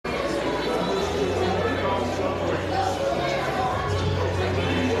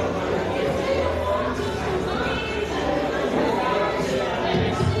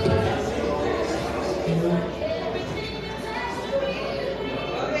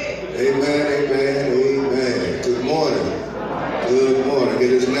Amen, amen, amen. Good morning. Good morning.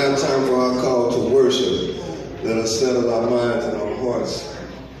 It is now time for our call to worship. Let us settle our minds and our hearts.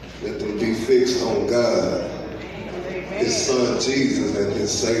 Let them be fixed on God, His Son Jesus, and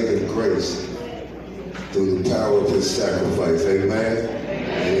His saving grace through the power of His sacrifice. Amen.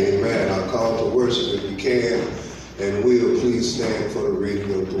 Amen. Our call to worship, if you can and will, please stand for the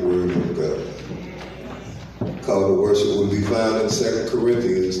reading of the Word of God. Call to worship will be found in 2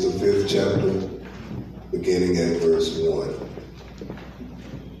 Corinthians, the 5th chapter, beginning at verse 1.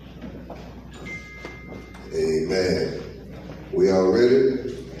 Amen. We are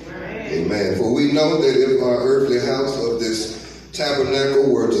ready? Amen. For we know that if our earthly house of this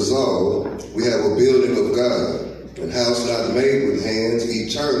tabernacle were dissolved, we have a building of God, an house not made with hands,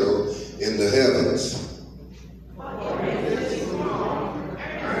 eternal in the heavens.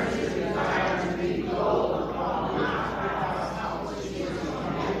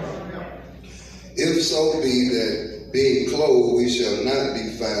 If so be that being clothed we shall not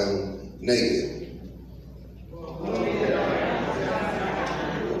be found naked.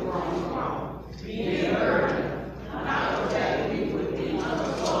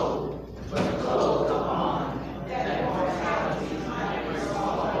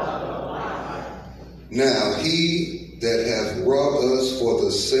 Now he that hath wrought us for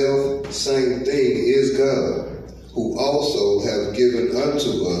the self same thing is God, who also hath given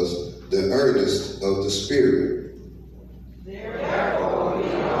unto us the earnest of the Spirit. Therefore we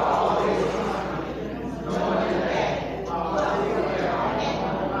are always confident, knowing that although we are in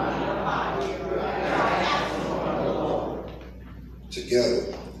the body, we are absent from the Lord.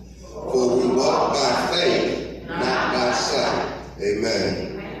 Together. For we walk by faith, not by sight. Amen.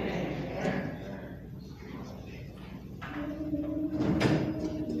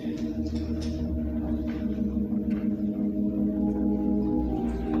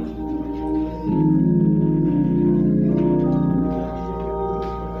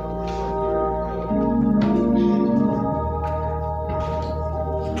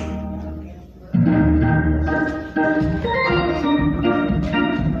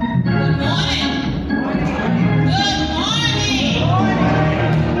 Good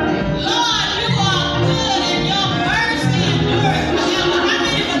morning.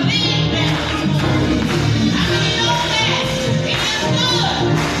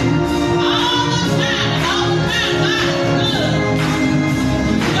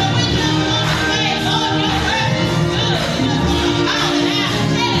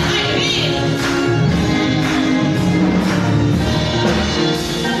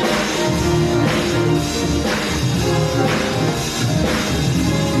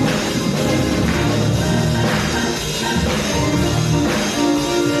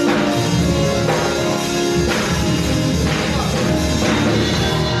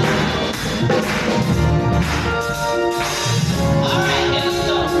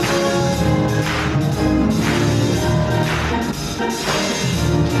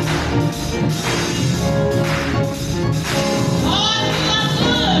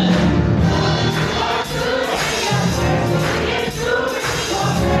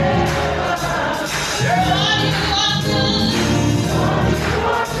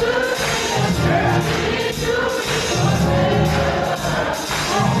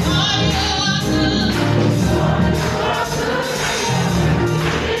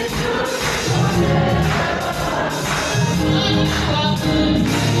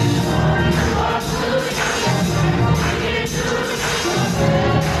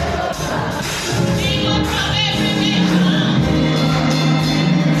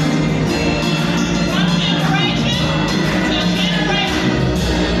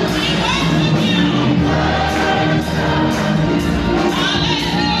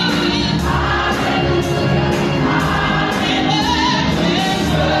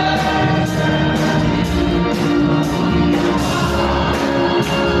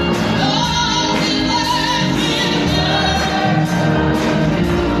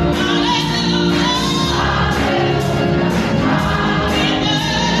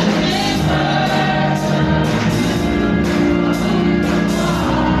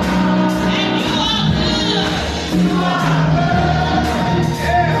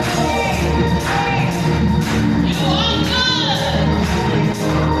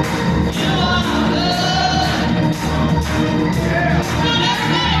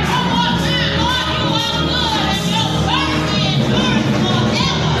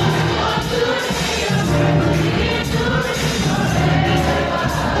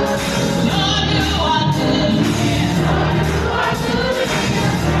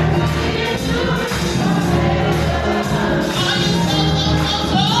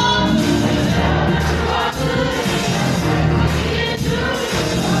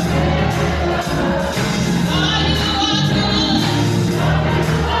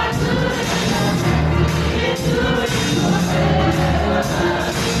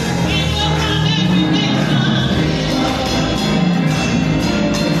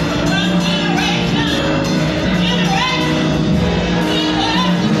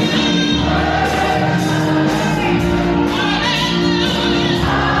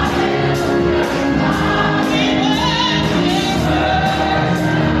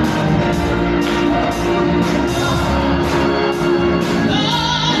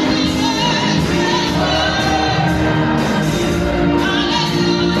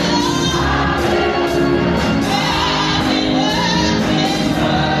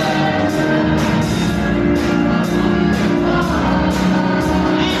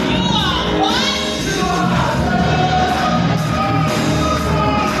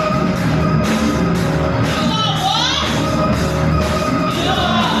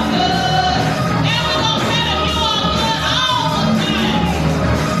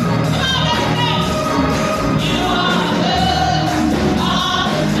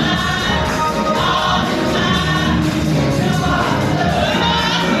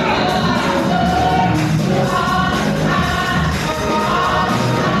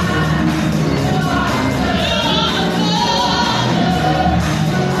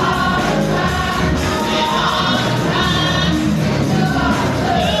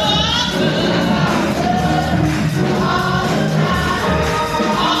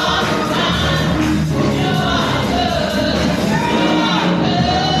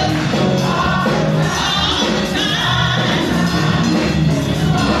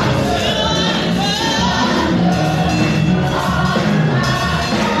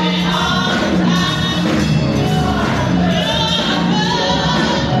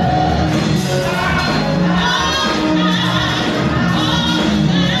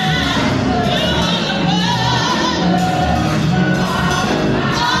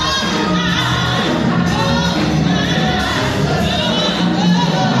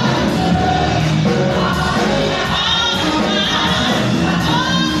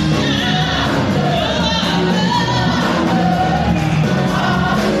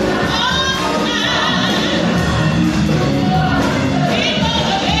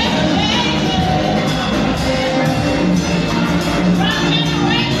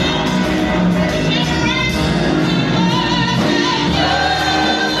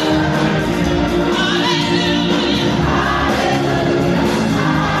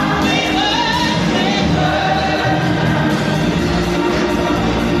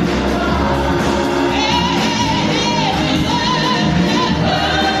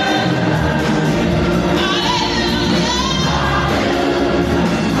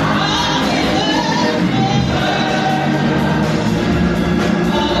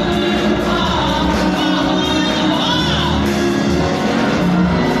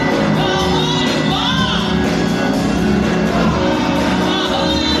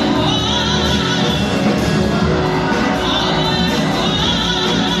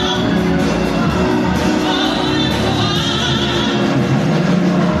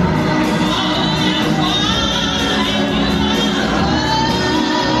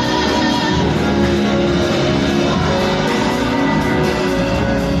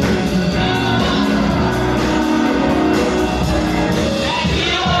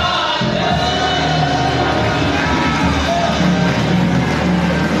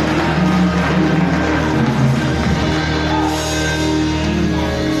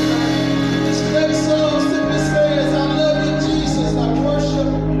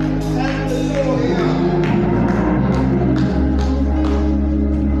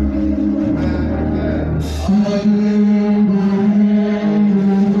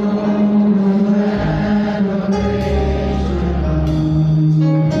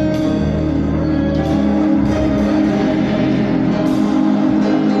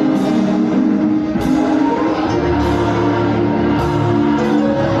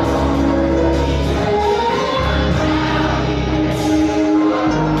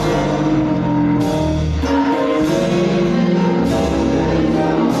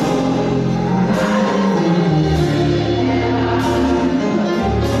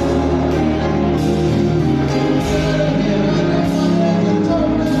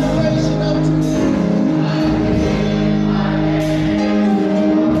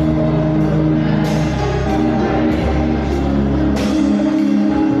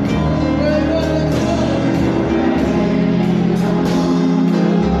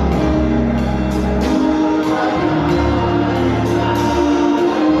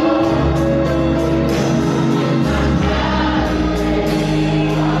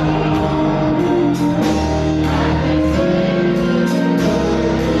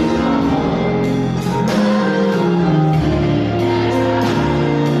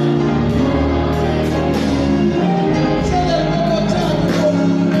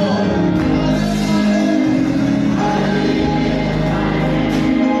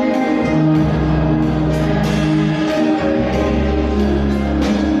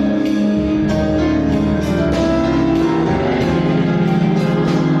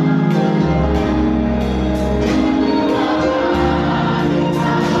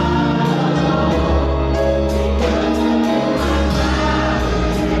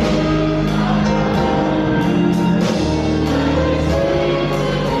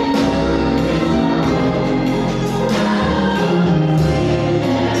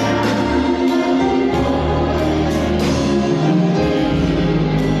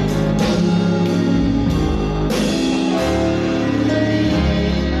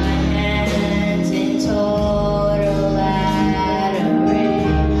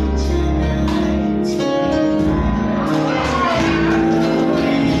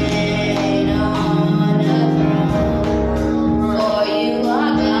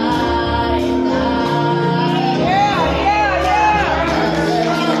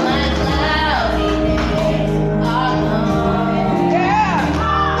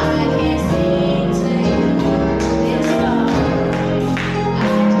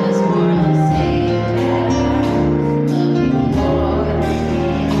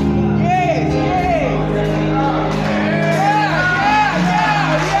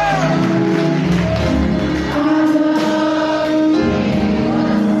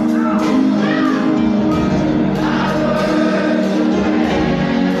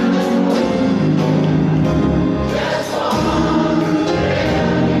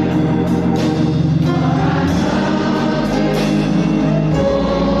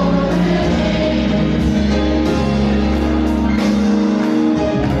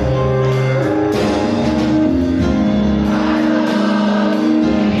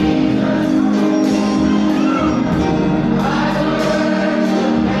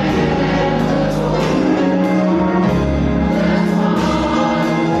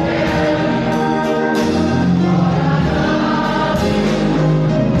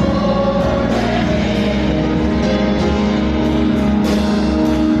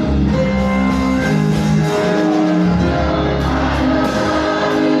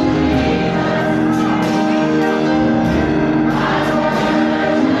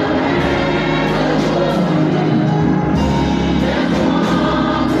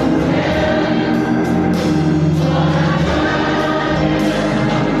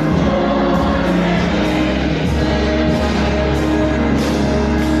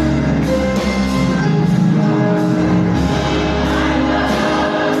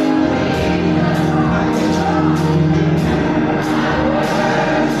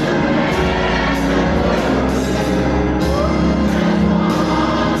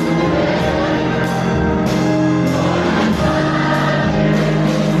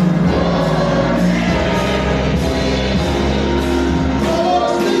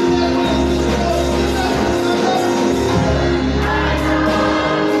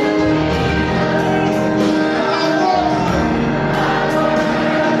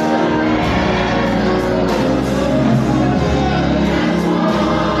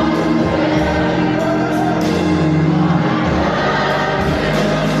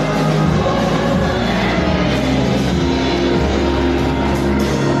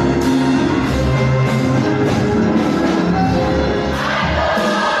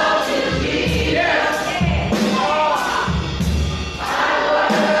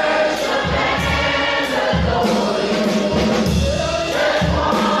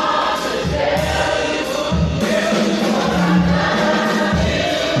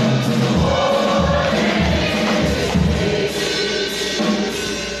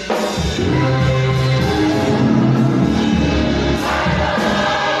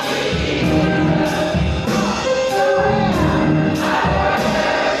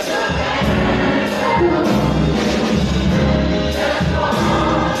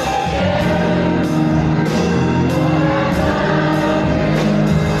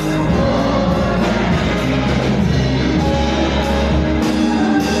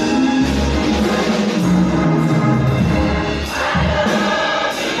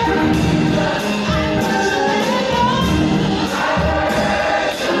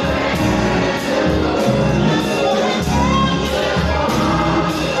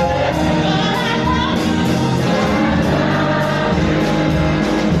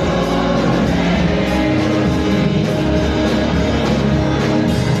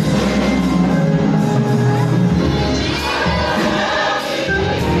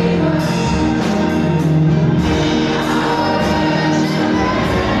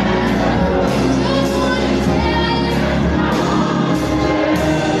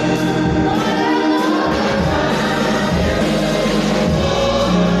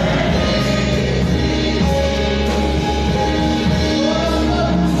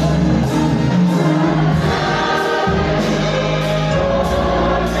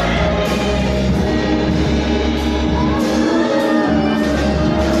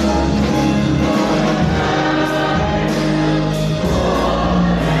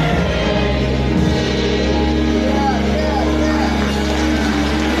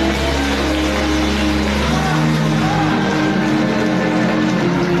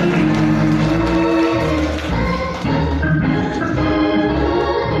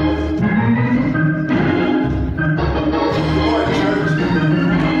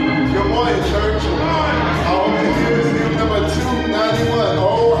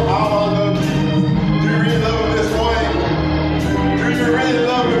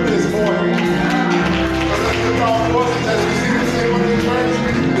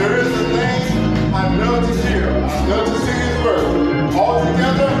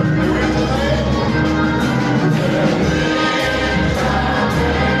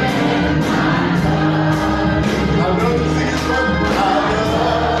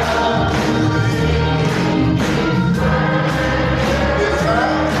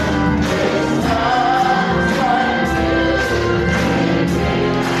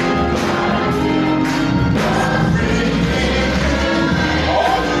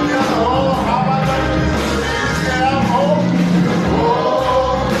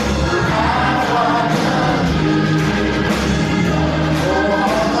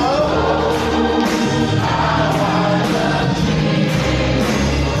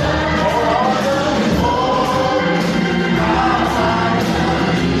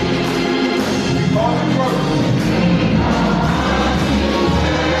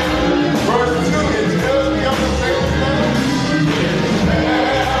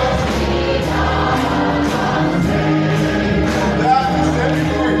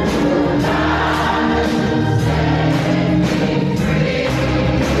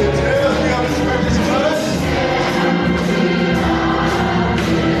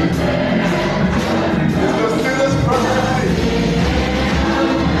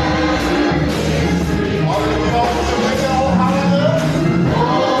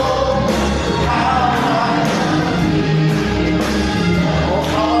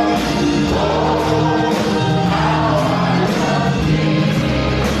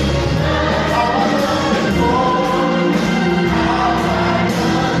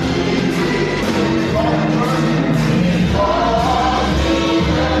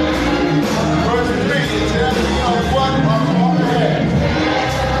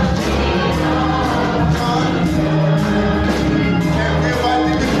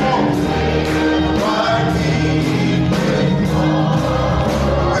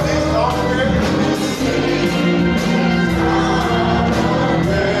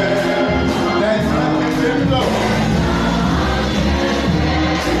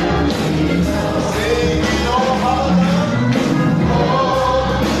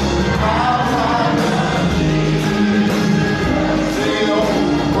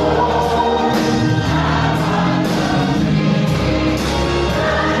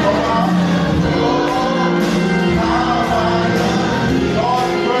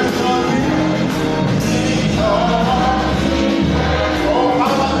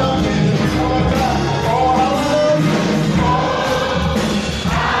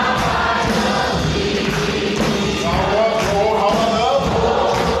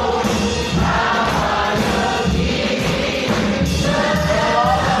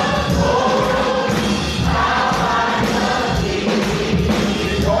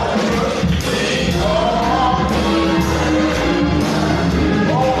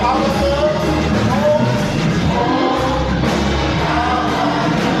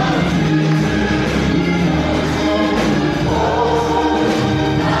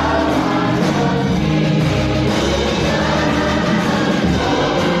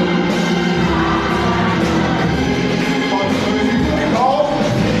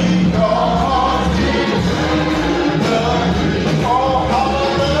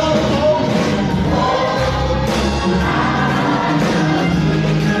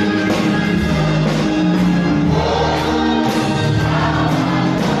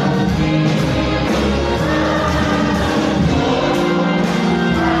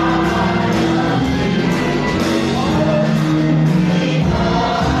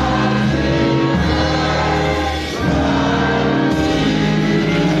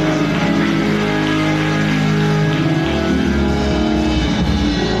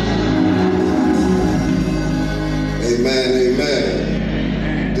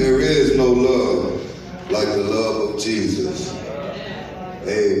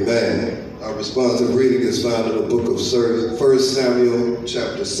 responsive reading is found in the book of 1Samuel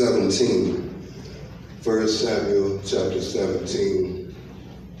chapter 17. 1Samuel chapter 17.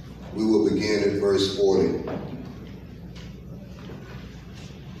 We will begin at verse 40.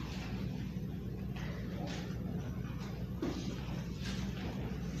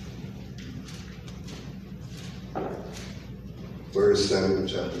 First Samuel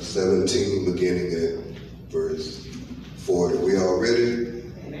chapter 17, beginning at verse 40. We all ready?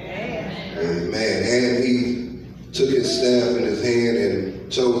 Amen. Amen. And he took his staff in his hand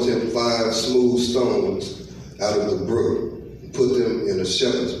and chose him 5 smooth stones out of the brook, and put them in a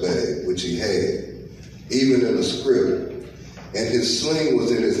shepherd's bag which he had, even in a scrip. And his sling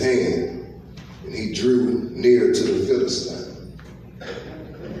was in his hand, and he drew near to the Philistine.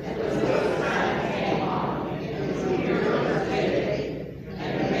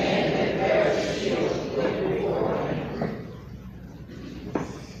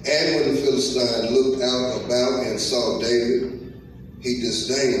 And when the Philistine looked out about and saw David, he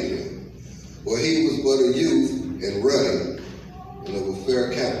disdained him, for he was but a youth and ruddy and of a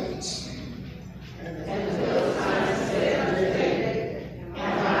fair countenance. And the Philistine said unto David,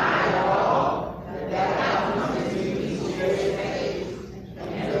 Am I all that thou comest to me to this face?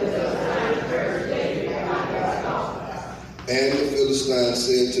 And the Philistine cursed David by his God. And the Philistine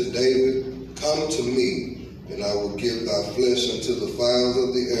said to David, Come to me, and I will give thy flesh unto the fowls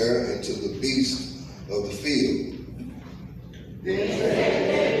of the air and to the beasts of the field. Then said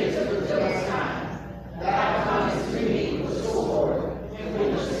David to the Philistine, Thou comest to me with sword, and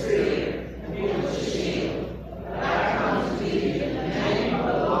with a spear, and with a shield. But I come to thee in the name of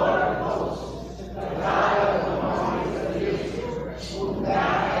the Lord of hosts, the God of the armies of Israel, whom thou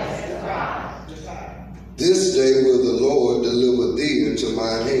hast defied. This day will the Lord deliver thee into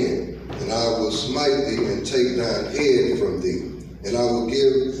my hand. And I will smite thee and take thine head from thee. And I will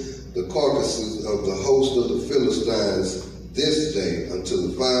give the carcasses of the host of the Philistines this day unto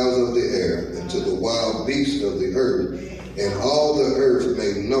the fowls of the air and to the wild beasts of the earth. And all the earth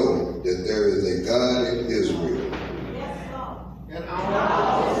may know that there is a God in Israel. And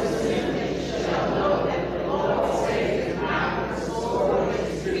all the descendants shall know that the Lord saves not with sword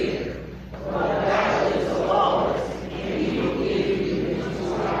and spear, for the battle is the Lord's, and he will give you into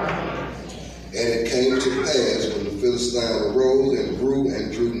our hands. And it came to pass when the Philistine arose and grew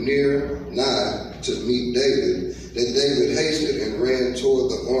and drew near nigh to meet David, that David hasted and ran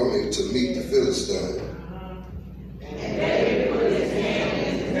toward the army to meet the Philistine. And David put his hand in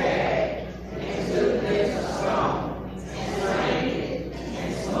his bag and took thence a stone and slang it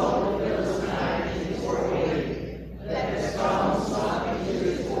and smote the Philistine in his forehead, that the stone sunk into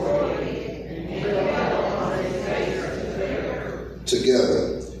his forehead and fell on his face together.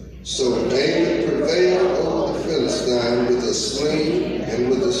 So David prevailed over the Philistine with a sling and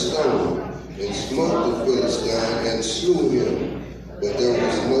with a stone, and smote the Philistine and slew him. But there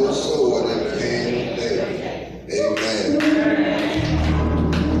was no sword in the hand of David.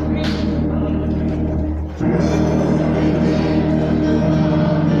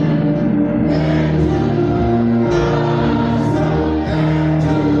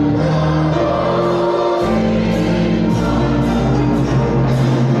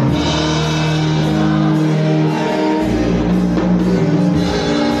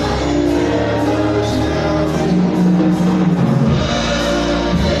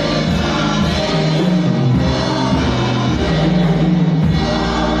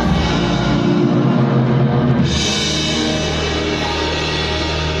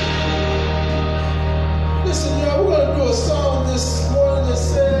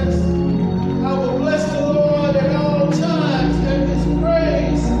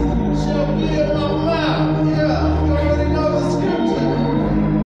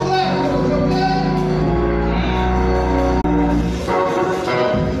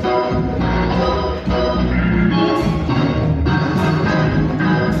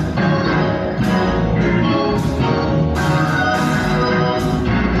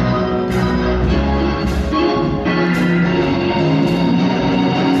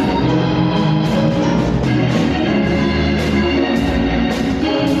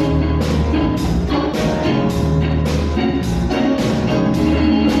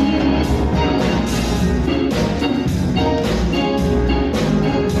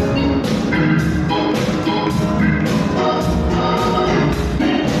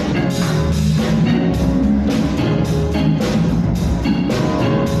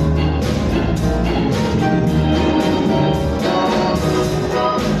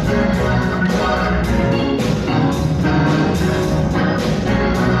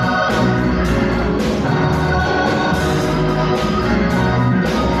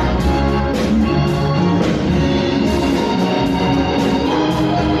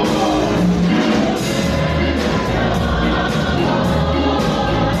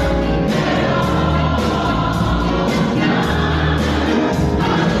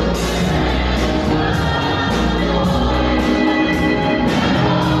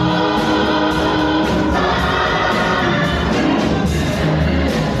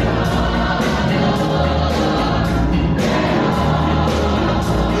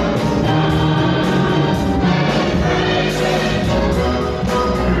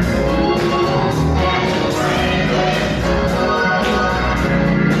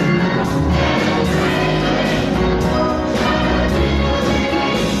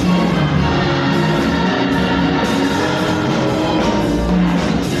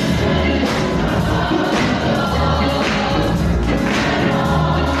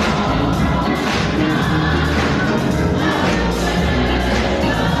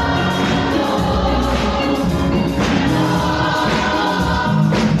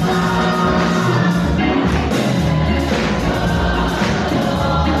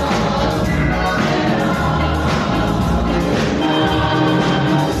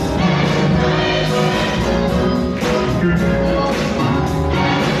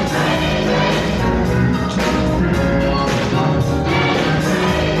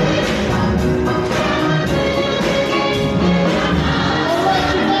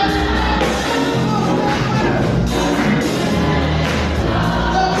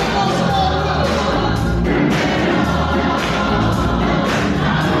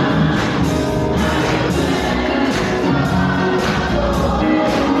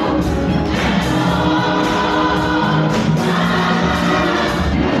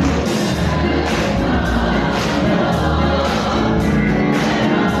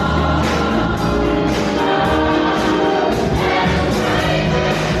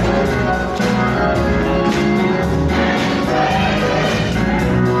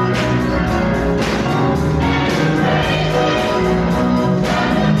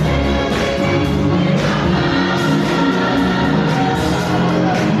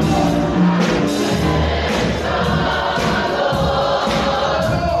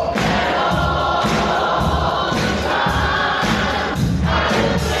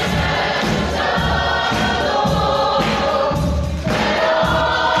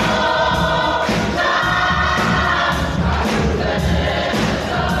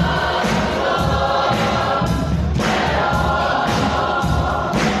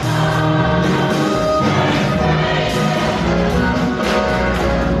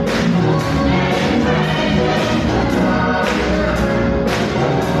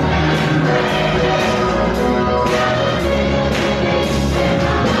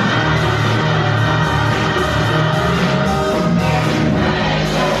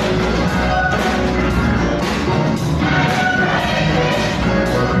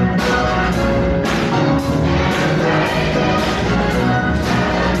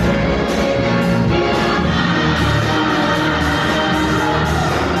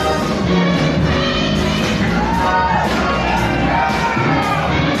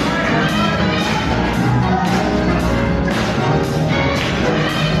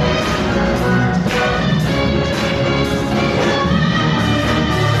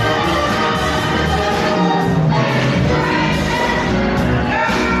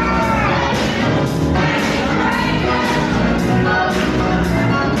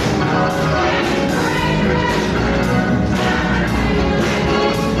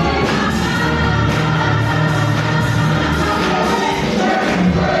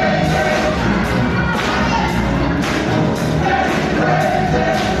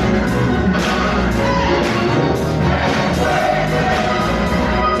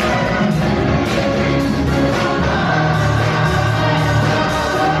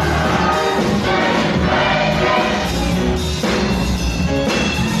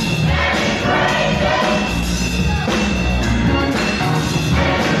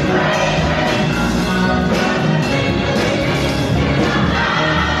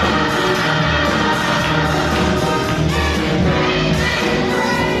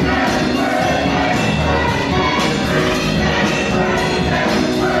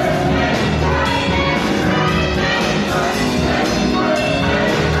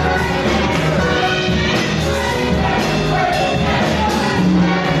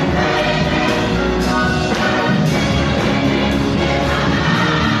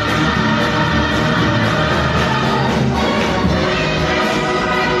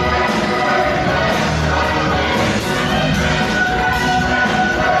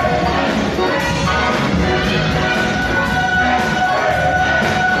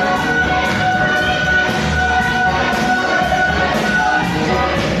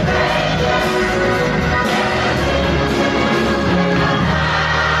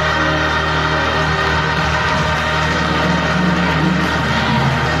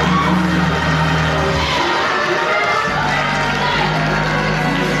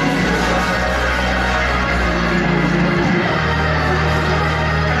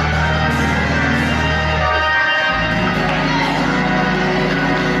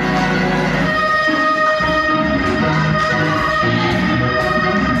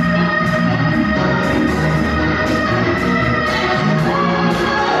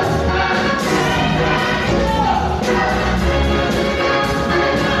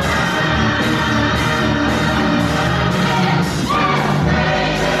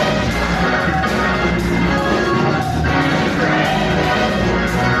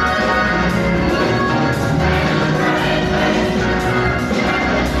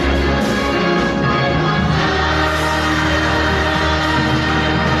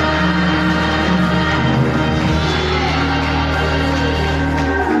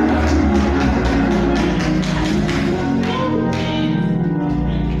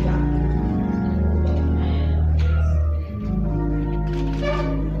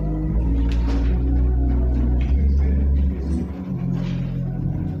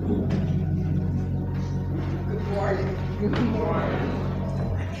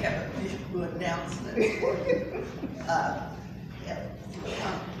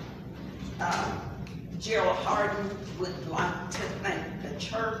 Gerald Harden would like to thank the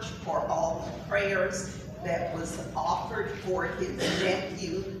church for all the prayers that was offered for his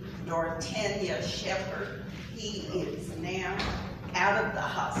nephew, Dortania Shepherd. He is now out of the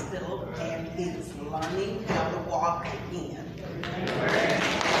hospital and is learning how to walk again.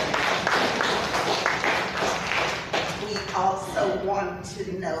 We also want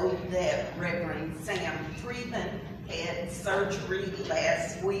to know that Reverend Sam Freeman had surgery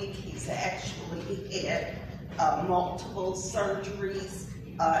last week. He's actually had multiple surgeries,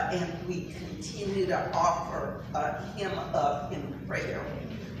 and we continue to offer him up in prayer.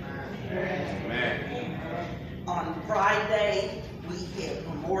 Amen. On Friday, we had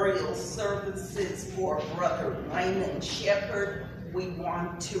memorial services for Brother Raymond Shepherd. We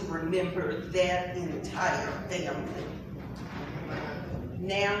want to remember that entire family.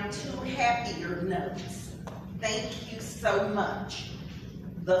 Now, two happier notes. Thank you so much.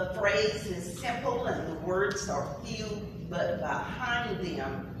 The phrase is simple and the words are few, but behind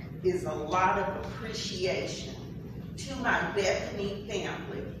them is a lot of appreciation. To my Bethany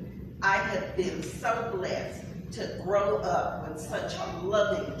family, I have been so blessed to grow up with such a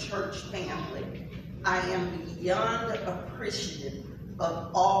loving church family. I am beyond appreciative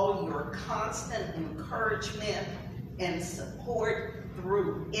of all your constant encouragement and support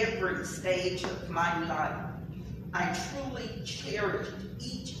through every stage of my life. I truly cherish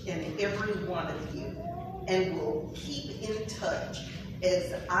each and every one of you and will keep in touch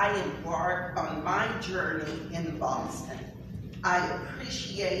as I embark on my journey in Boston. I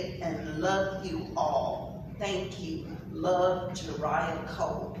appreciate and love you all. Thank you. Love, Jeriah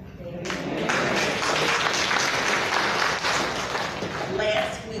Cole.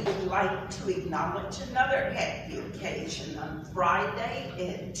 Last, we would like to acknowledge another happy occasion. On Friday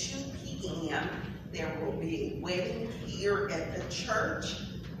at 2 p.m., there will be a wedding here at the church.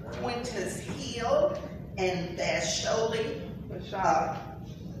 Quintus Hill and Vashali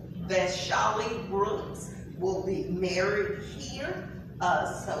Brooks will be married here.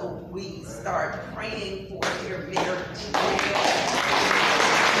 So we start praying for their marriage now.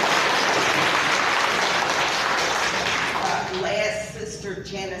 Last, Sister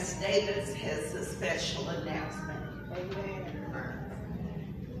Janice Davis has a special announcement. Amen.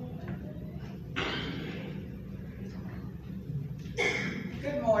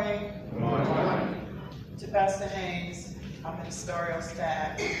 Good morning. Good morning. To Pastor Haynes, our ministerial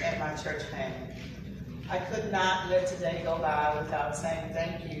staff, and my church family. I could not let today go by without saying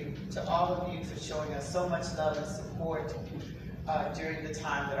thank you to all of you for showing us so much love and support during the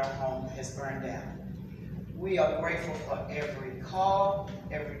time that our home has burned down. We are grateful for every call,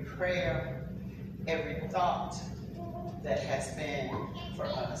 every prayer, every thought that has been for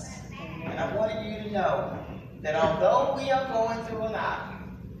us. And I wanted you to know that although we are going through a lot,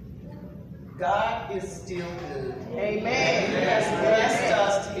 God is still good. Amen. He has blessed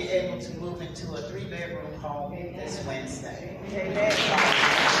us to be able to move into a 3-bedroom home this Wednesday. Amen.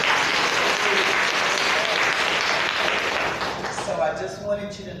 So I just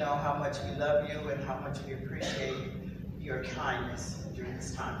wanted you to know how much we love you and how much we appreciate your kindness during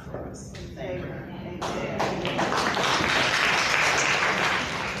this time for us. Thank you. Amen.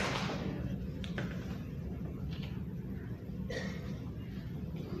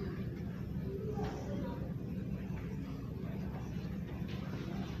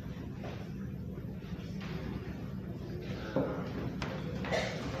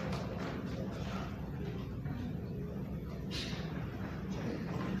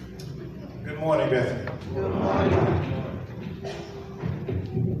 Good morning, Bethany. Good morning.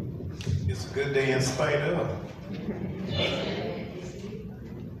 It's a good day in spite of.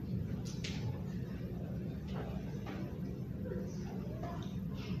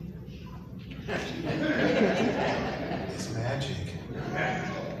 It's magic. He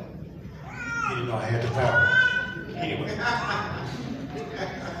didn't know I had the power. Anyway,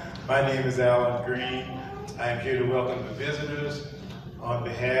 my name is Alan Green. I am here to welcome the visitors on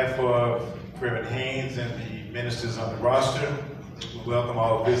behalf of Reverend Haynes and the ministers on the roster. We welcome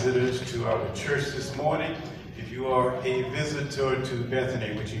all visitors to our church this morning. If you are a visitor to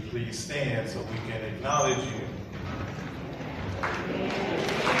Bethany, would you please stand so we can acknowledge you?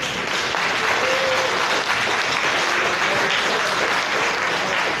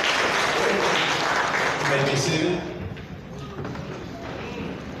 You may be seated.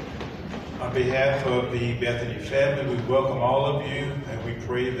 On behalf of the Bethany family, we welcome all of you, and we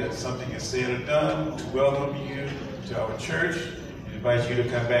pray that something is said or done to welcome you to our church and invite you to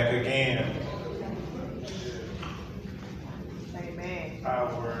come back again. Amen.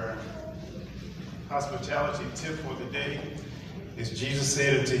 Our hospitality tip for the day As Jesus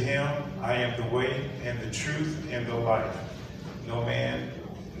said unto him, I am the way and the truth and the life.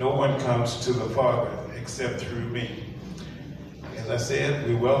 No one comes to the Father except through me. As I said,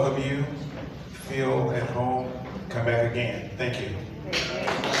 we welcome you. Feel at home. Come back again. Thank you.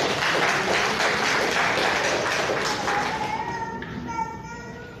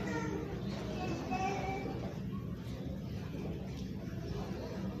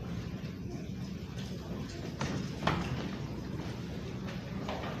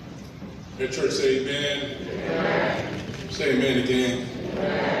 The church say amen. Amen. Say amen again.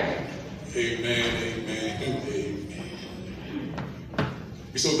 Amen. Amen. Amen.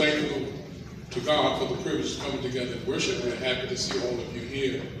 We're so thankful to God for the privilege of coming together and worship. We're happy to see all of you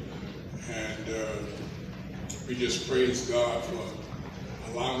here. And we just praise God for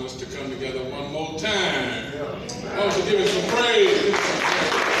allowing us to come together one more time. Also give us some praise.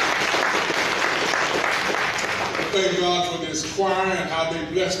 Thank God for this choir and how they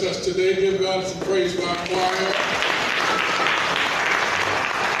blessed us today. Give God some praise for our choir.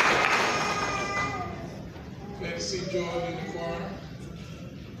 Glad to see Jordan in the choir.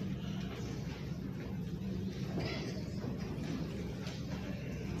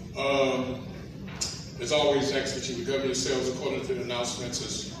 As always, ask that you would govern yourselves according to the announcements,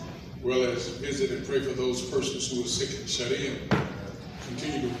 as well as visit and pray for those persons who are sick and shut in.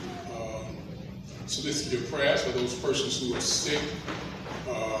 Continue to solicit your prayers for those persons who are sick.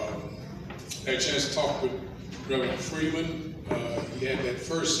 Had a chance to talk with Reverend Freeman. He had that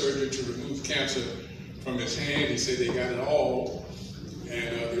first surgery to remove cancer from his hand. He said they got it all,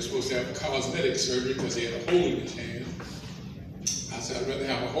 and they're supposed to have cosmetic surgery because he had a hole in his hand. I said, I'd rather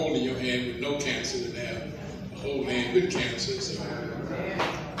have a hole in your hand with no cancer than have a whole hand with cancer. So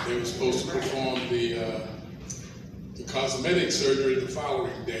they were supposed to perform the cosmetic surgery the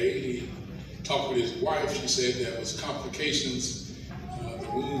following day. He talked with his wife. She said there was complications. The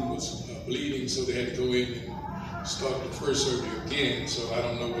wound was bleeding, so they had to go in and start the first surgery again. So I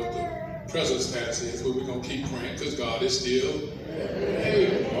don't know what the present status is, but we're going to keep praying because God is still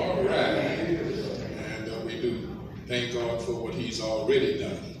able. All right. And we do thank God for what he's already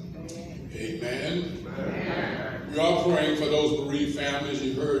done. Amen. We are praying for those bereaved families.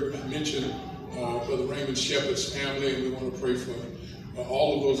 You heard mentioned Brother Raymond Shepherd's family, and we want to pray for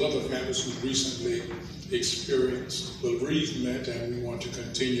all of those other families who recently experienced bereavement, and we want to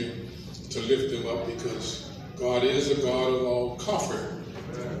continue to lift them up because God is a God of all comfort.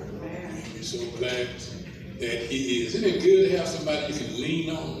 And we're so glad that he is. Isn't it good to have somebody you can lean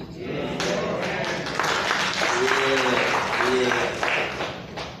on? Yeah.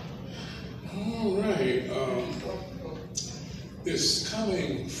 All right. This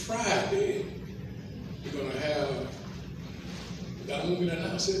coming Friday, we're going to have, I want me to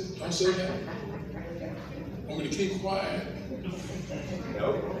announce it? Don't say that. Want me to keep quiet?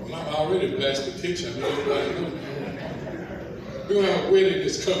 Nope. Well, I'm already blessed the picture. I mean, everybody knows. We're going to have a wedding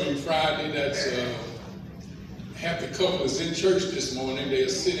this coming Friday. That's half the couple is in church this morning. They're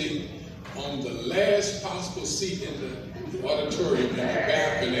sitting on the last possible seat in the auditorium in the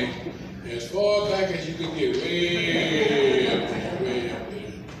balcony, as far back as you can get, way up there, way up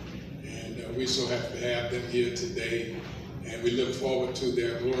there. And we're so happy to have them here today. And we look forward to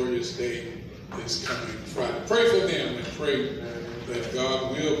their glorious day this coming Friday. Pray for them and pray that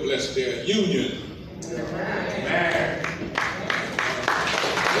God will bless their union. Amen.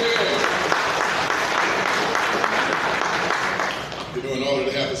 You know, in order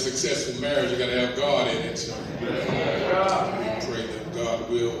to have a successful marriage, you got to have God in it. So we pray that God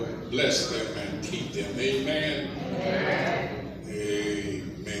will bless them and keep them. Amen. Amen.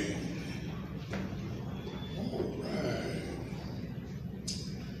 Amen. All right.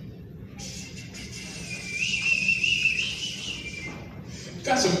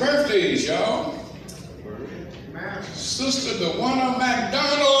 Got some birthdays, y'all. Sister DeWanna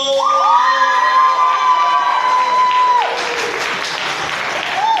McDonald.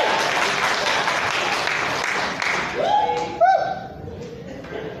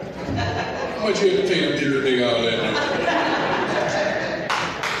 How much you entertain them people think all that now?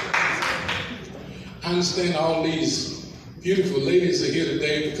 I understand all these beautiful ladies are here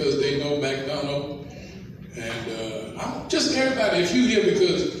today because they know McDonald. And I'm just everybody, if you here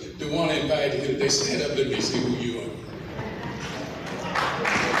because they want to invite you here today, stand up, let me see who you are.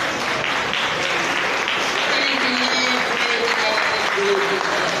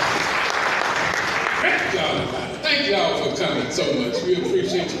 Thank y'all for coming so much. We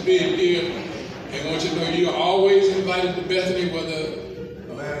appreciate you being here. And want you to know you're always invited to Bethany, whether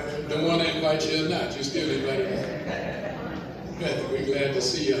they want to invite you or not. You're still invited. Bethany, we're glad to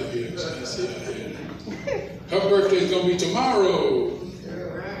see y'all here. Glad to see y'all here. Her birthday is going to be tomorrow.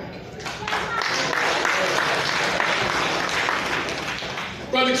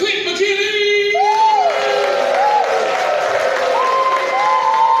 Brother Clint McKinney.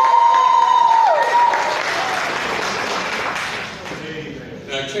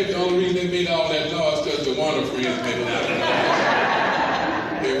 Now, Clint, the only reason they made all that noise because the Warner friends made a lot of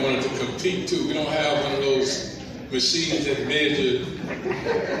noise. They wanted to compete too. We don't have one of those machines that measure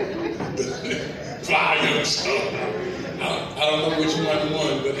the volume. So I don't know which one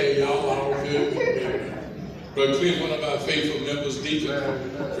won, but hey, y'all all good. Brother Clint, one of our faithful members, deacon,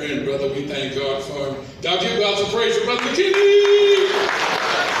 friend, brother, we thank God for him. Y'all give God some praise for Brother McKinney.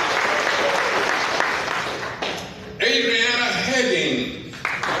 Adriana Hagging.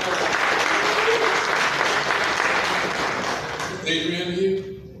 Adriana here?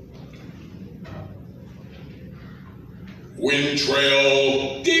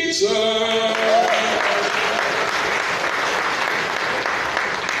 Wintrail Dixon.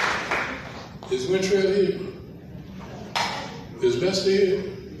 Is Wintrail here? Is Lester here?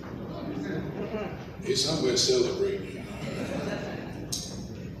 He's somewhere celebrating.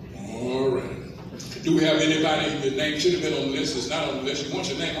 All right. Do we have anybody, your name should have been on the list, it's not on the list, you want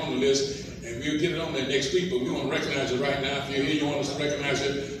your name on the list, and we'll get it on there next week, but we want to recognize it right now. If you're here, you want us to recognize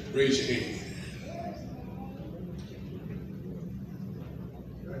it, raise your hand.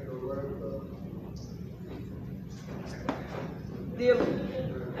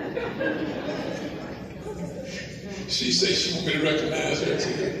 She said she want me to recognize her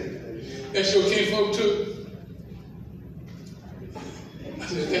too. That's your kinfolk too? I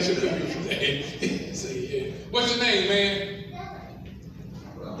said, that's your kinfolk. He said, yeah. What's your name, man?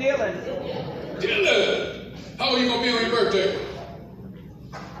 Dylan. Dylan. How old are you going to be on your birthday?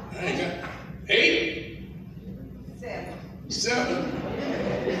 I ain't got 8? 7.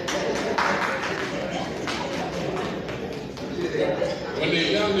 When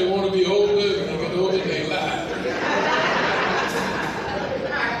they're young, they want to be older. When they get older, they lie.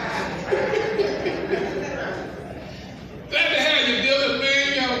 Glad to have you, Dylan, man.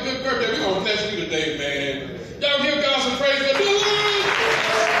 You have a good birthday. We're going to bless you today, man. Y'all give God some praise for Dylan.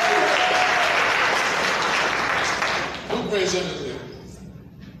 Who praise him today?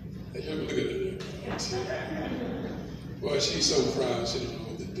 Hey, look at her. Boy, she's so proud. She don't know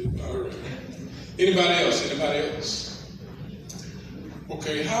what to do. All right. Anybody else? Anybody else?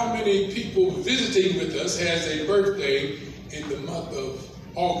 Okay, how many people visiting with us has a birthday in the month of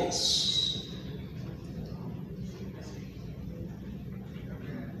August?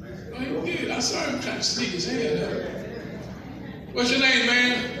 Oh, he did. I saw him trying to sneak his head up. What's your name,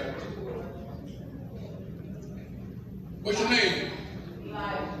 man? What's your name?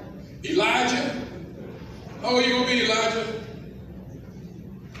 Elijah. How old are you going to be, Elijah?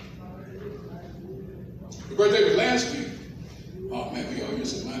 Your birthday was last week? Oh, man, we owe you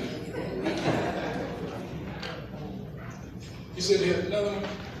some money. You said they had another one?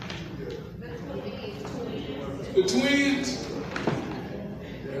 The twins?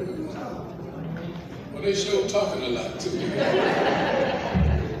 Well, they sure talking a lot, too.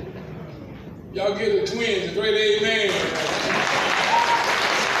 Y'all give the twins a great amen.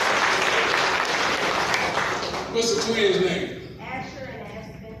 What's the twins' name? Asher and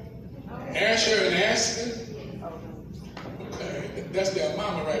Aspen. Asher and Aspen? Okay, that's their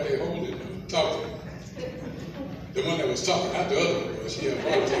mama right there holding them, talking. The one that was talking, not the other one, but she had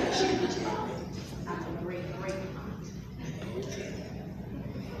one thing she was okay.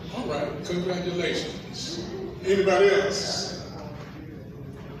 All right, congratulations. Anybody else?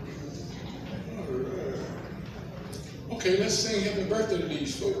 All right. Okay, let's sing happy birthday to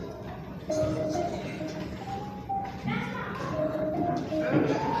these folks. Come on.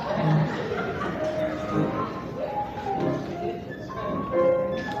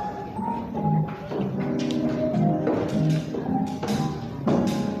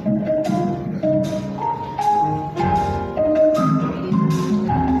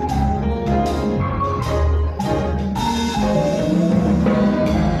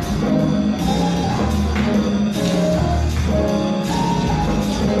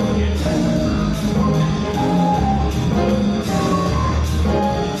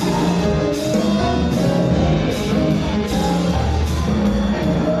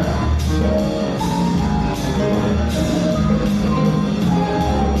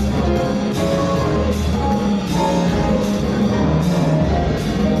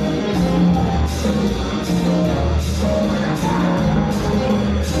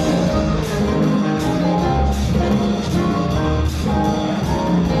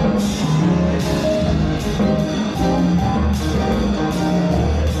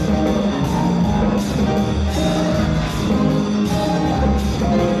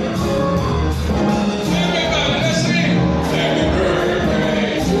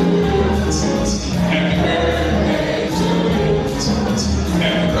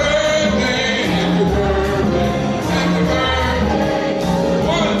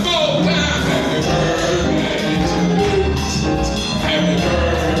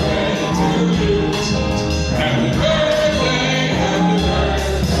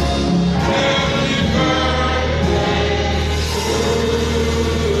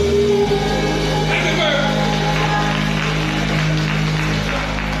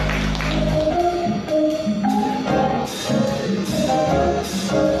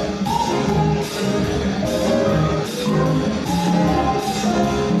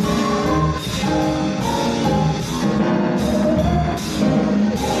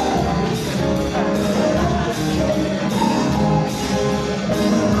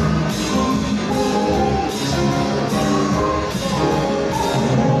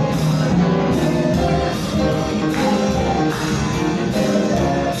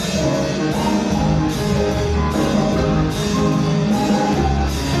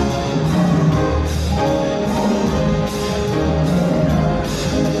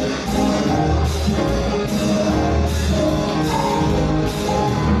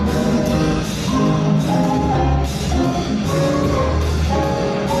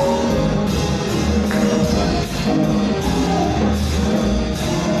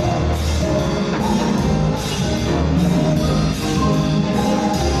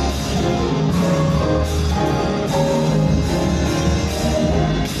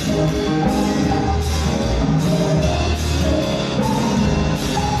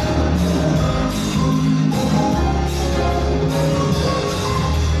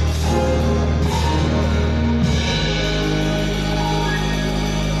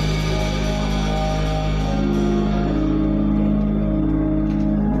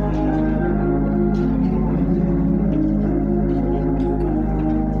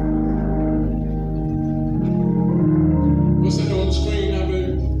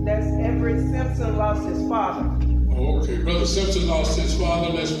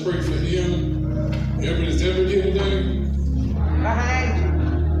 Father, let's pray for him. Everybody's ever here today? Behind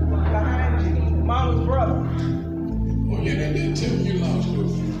you, Mama's brother. Oh, yeah, they did tell me you lost your.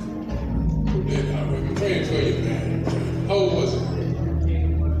 I'm praying for you, man. How old was it?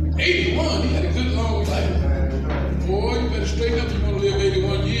 81. He had a good long life. Boy, you better straighten up. You want to live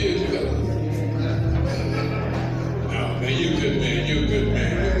 81 years. You got to. No, man, you're a good man. You're a good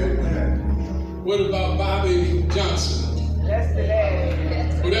man. You're a good man. What about Bobby Johnson? That's the dad.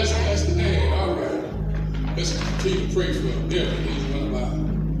 Oh, that's the dad. All right. Let's continue to pray for him. Yeah, he's one of our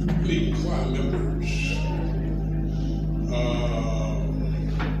leading choir members.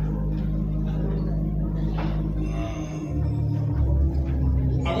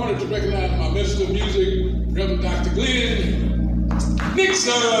 I wanted to recognize my minister of music, Reverend Dr. Glenn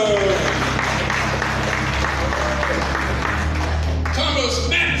Nixon. Thomas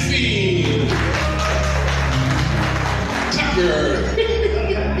Matfield. Tucker.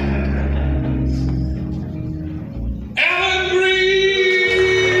 Alan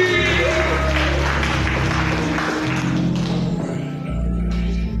Green. All right.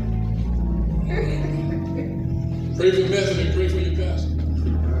 Pray for Bethany, pray for your pastor.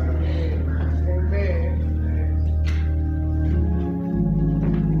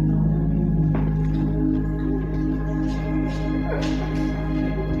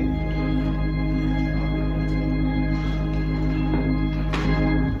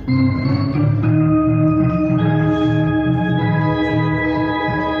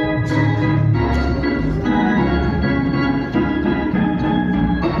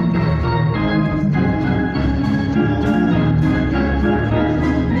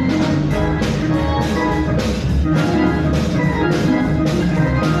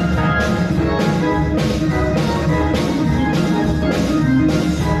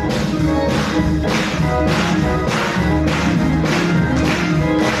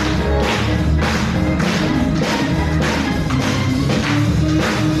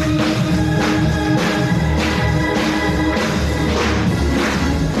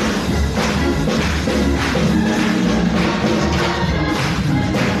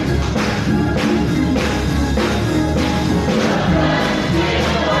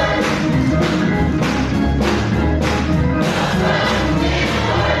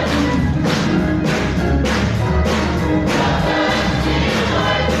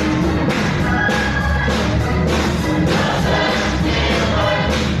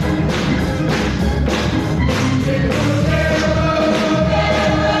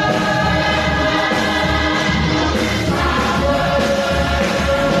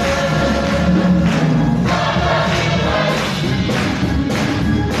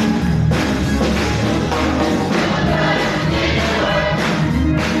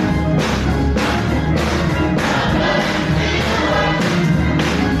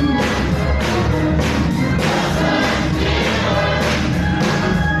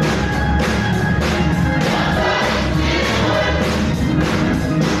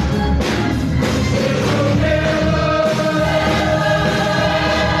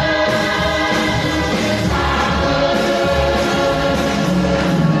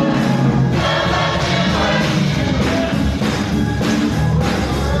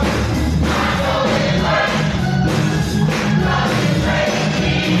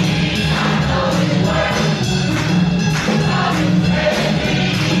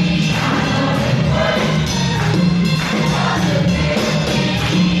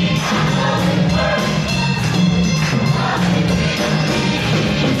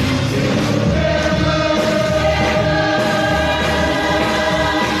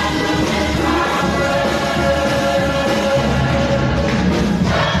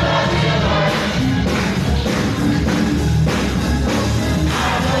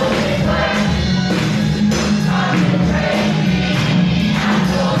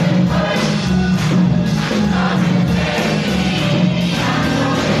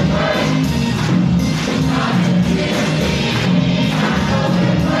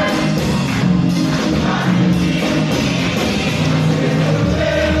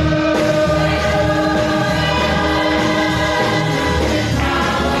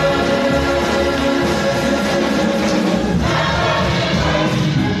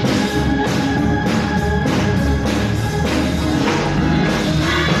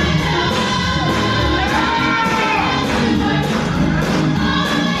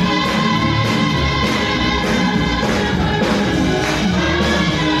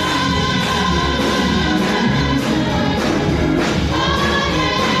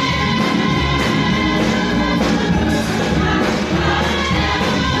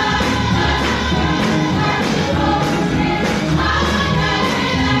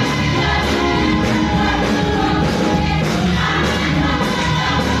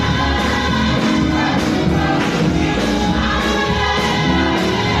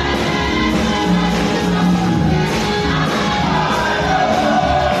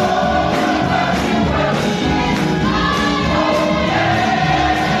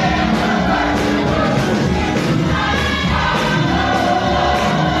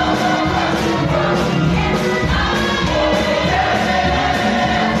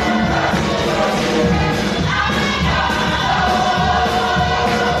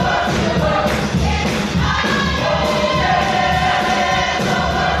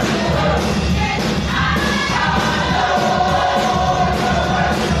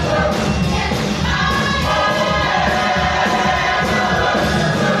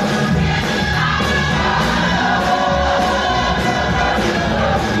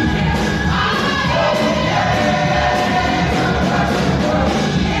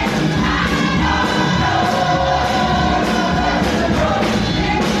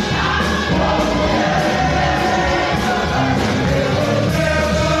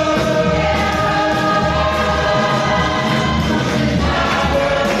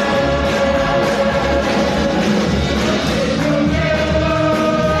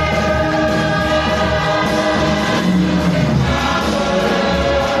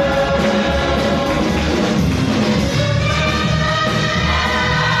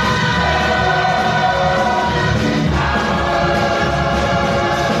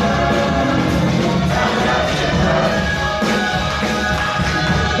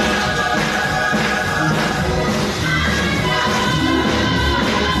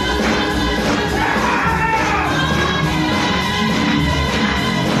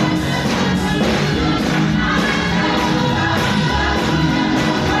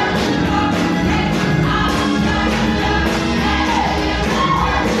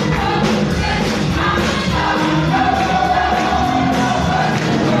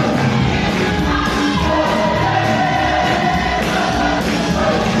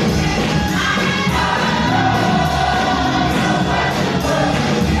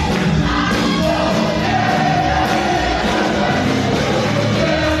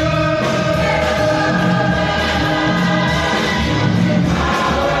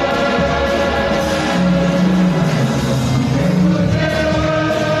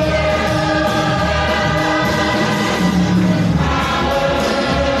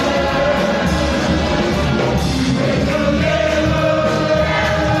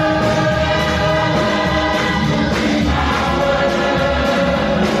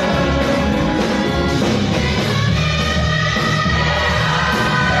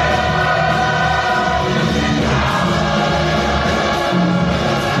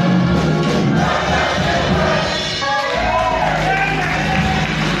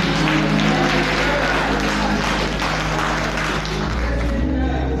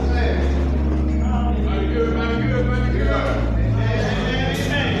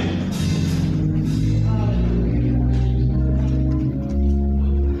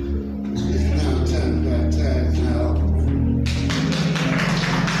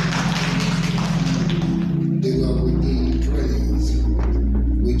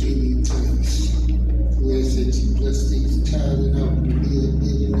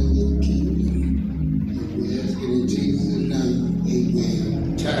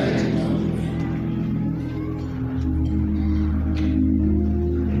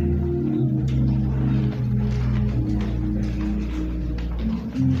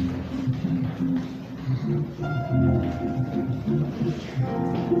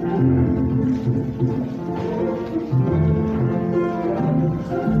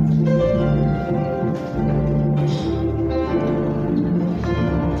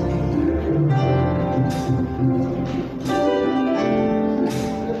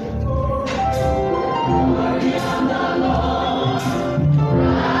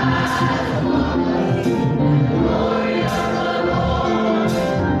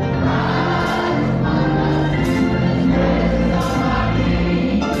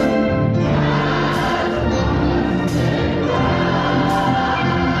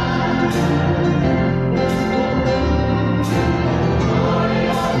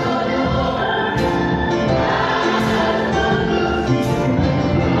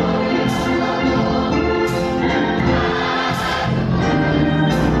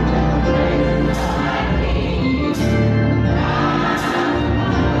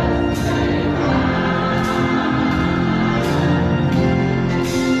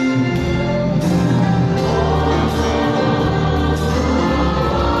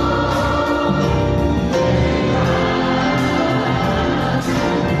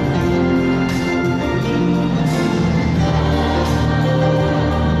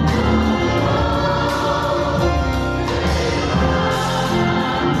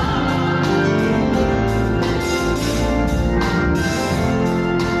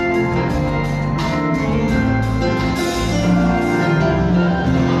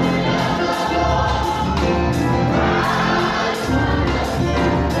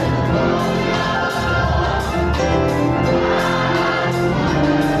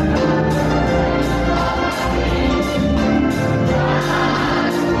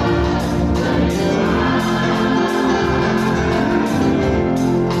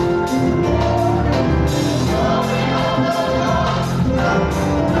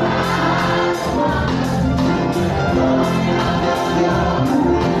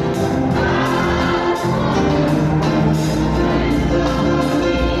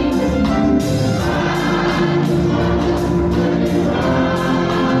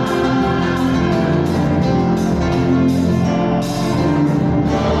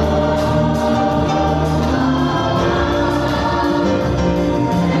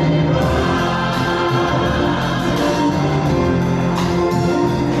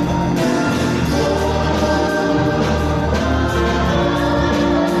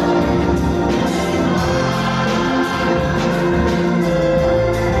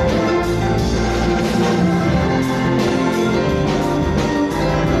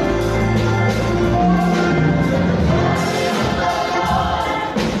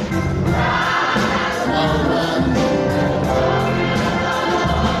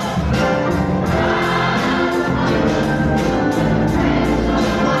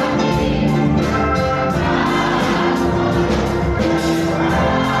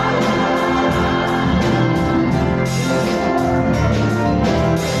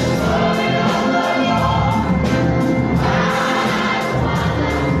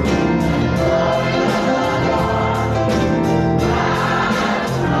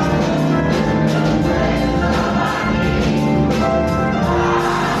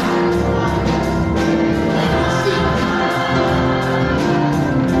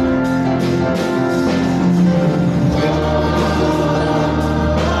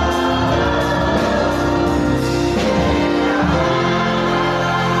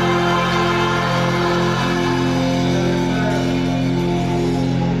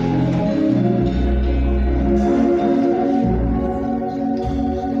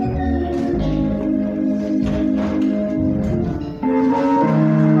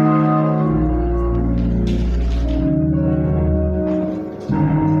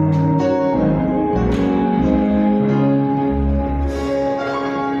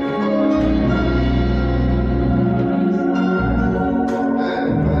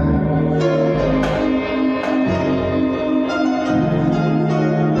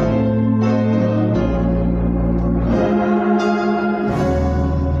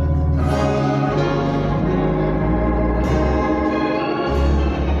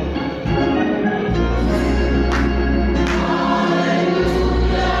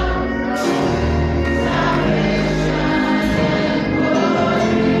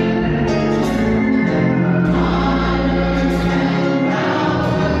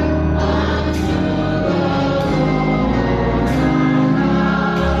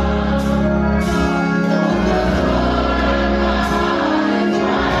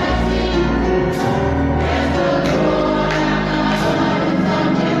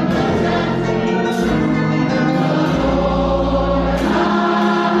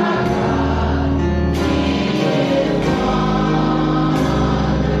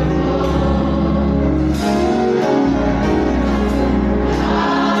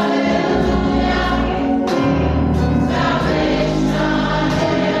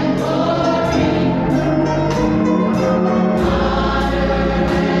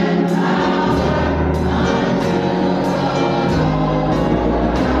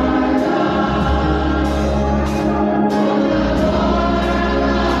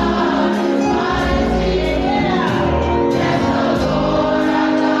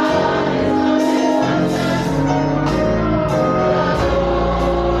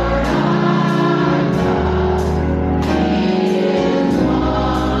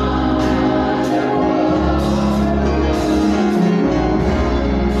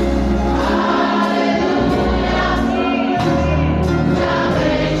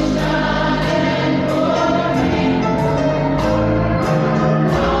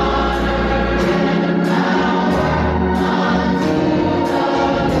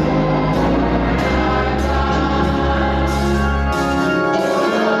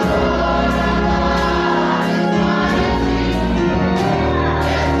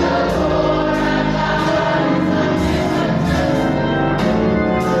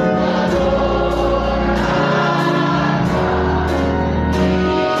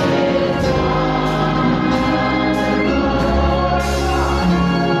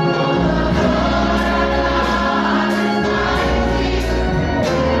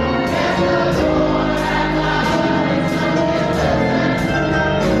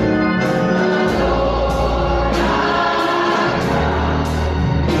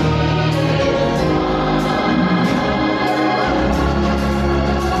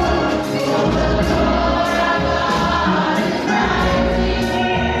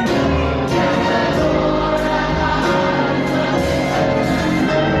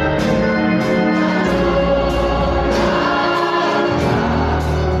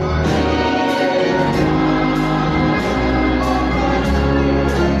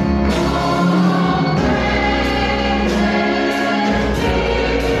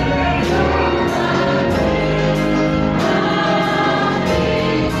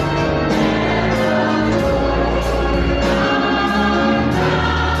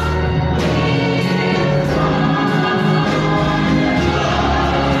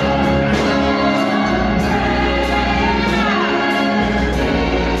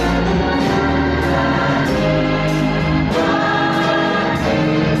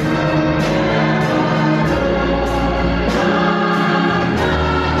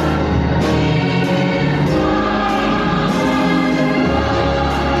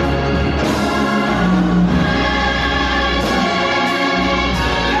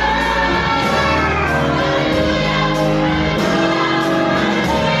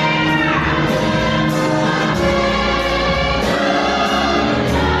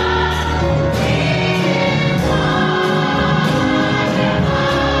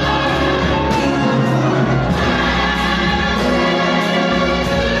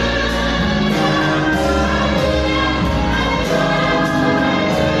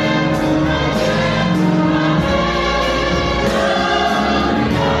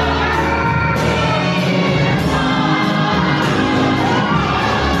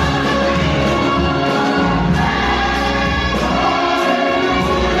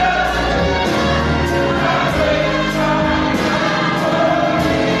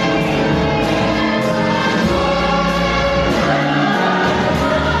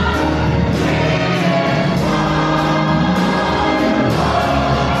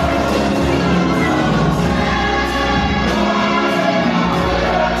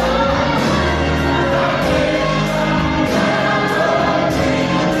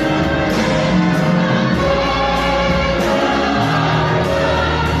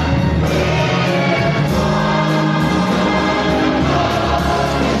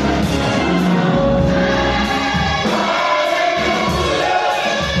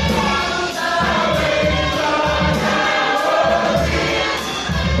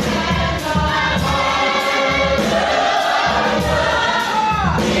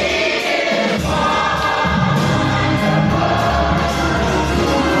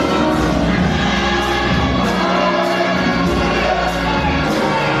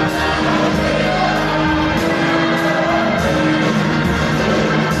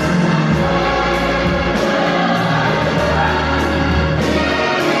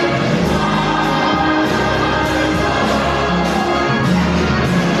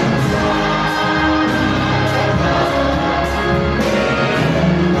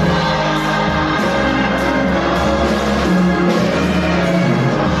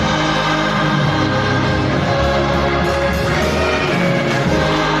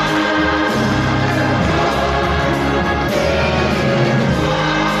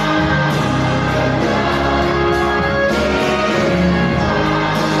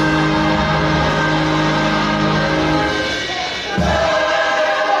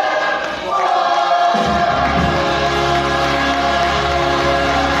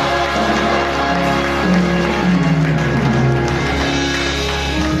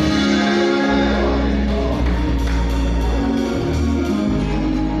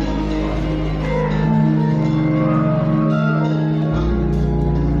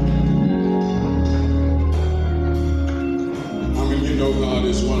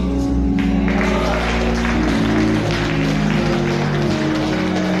 wonderful.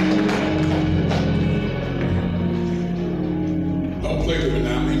 Don't play with me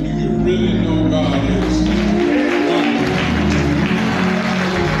now. I mean, do you really know God is wonderful?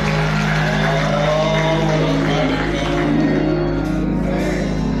 Oh, what a mighty God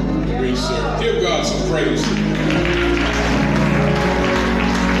we serve. Give God some praise.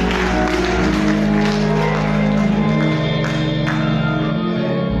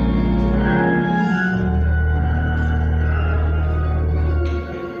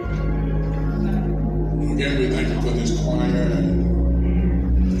 Again, we thank you for this choir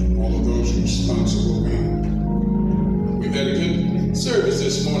and all of those responsible. We've had a good service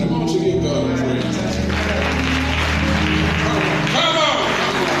this morning. Why don't you give God a praise? Come on,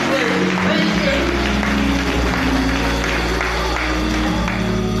 praise Him.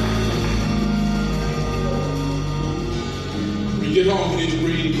 When you get home, please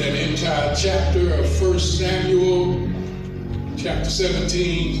read that entire chapter of 1Samuel, chapter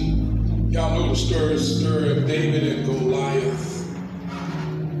 17. Y'all know the story of David and Goliath.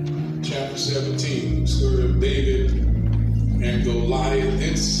 Chapter 17, story of David and Goliath.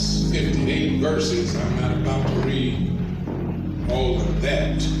 It's 58 verses. I'm not about to read all of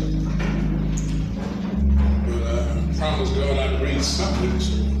that. But I promise God I'd read something.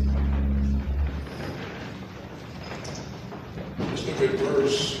 So let's look at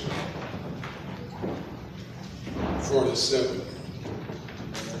verse 47.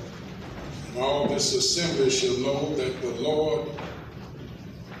 And all this assembly shall know that the Lord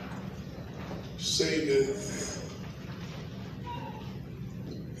saveth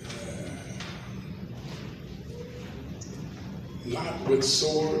not with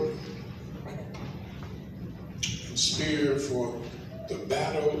sword and spear, for the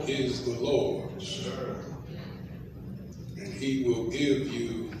battle is the Lord's, and He will give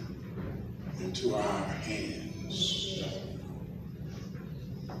you into our hands.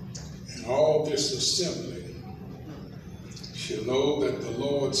 And all this assembly shall know that the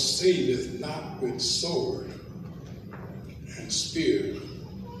Lord saveth not with sword and spear,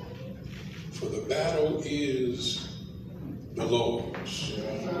 for the battle is the Lord's,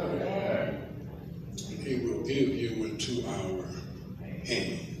 and He will give you into our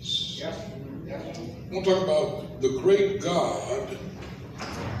hands. I want to talk about the great God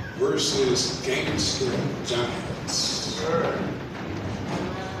versus gangster giants.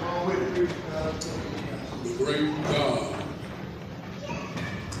 The great God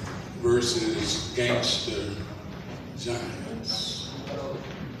versus gangster giants.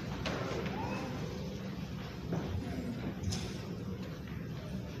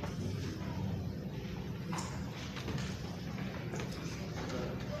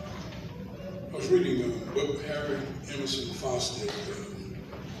 I was reading a book, Harry Emerson Fosdick.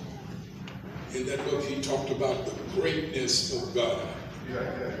 In that book, he talked about the greatness of God.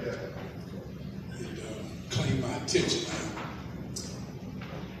 It claimed my attention.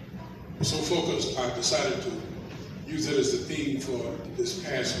 I'm so focused, I decided to use it as a theme for this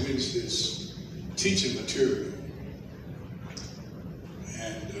past Wednesday's teaching material.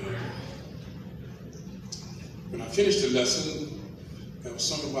 And when I finished the lesson, there were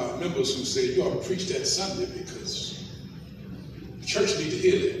some of my members who said, "You ought to preach that Sunday because the church need to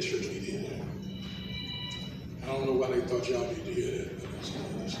hear that. Church need to hear that." I don't know why they thought y'all need to hear that, but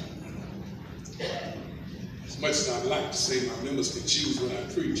as much as I'd like to say my members can choose what I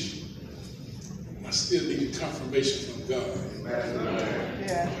preach, I still need confirmation from God.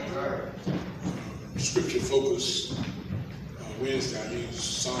 Scripture focus Wednesday, I use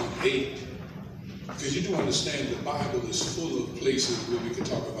Psalm 8, because you do understand the Bible is full of places where we can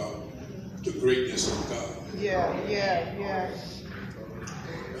talk about the greatness of God.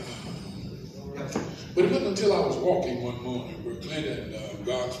 But it wasn't until I was walking one morning where Clint and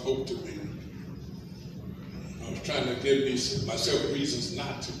God spoke to me. I was trying to give myself reasons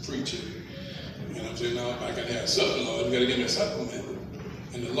not to preach it. And I'm saying, no, if I can have something, Lord, you got to give me a supplement.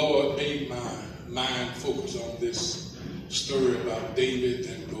 And the Lord made my mind focus on this story about David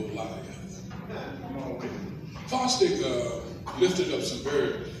and Goliath. Fosdick lifted up some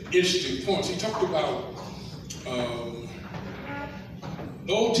very interesting points. He talked about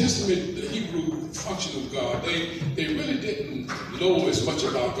the Old Testament, the Hebrew function of God. They really didn't know as much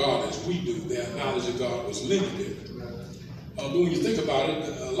about God as we do. Their knowledge of God was limited. But when you think about it,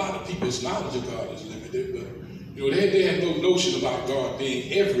 a lot of people's knowledge of God is limited, but they had no notion about God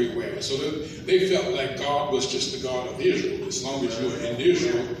being everywhere. So they felt like God was just the God of Israel. As long as you're in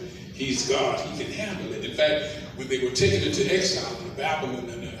Israel, He's God. He can handle it. In fact, when they were taken into exile in Babylon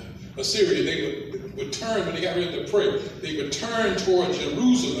and Assyria, would turn, when they got ready to pray, they would turn toward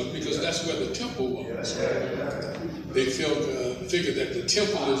Jerusalem because that's where the temple was. They figured that the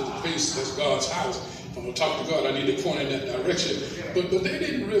temple is the place that's God's house. If I'm going to talk to God, I need to point in that direction. But they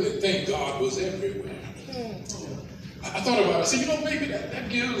didn't really think God was everywhere. I thought about it. I said, maybe that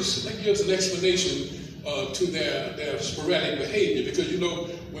gives an explanation to their sporadic behavior. Because,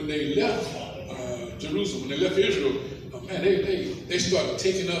 when they left Jerusalem, when they left Israel, they started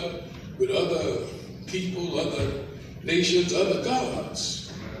taking up with other people, other nations, other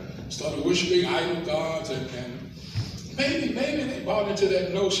gods. Started worshiping idol gods, and maybe they bought into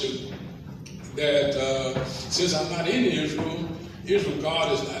that notion that since I'm not in Israel,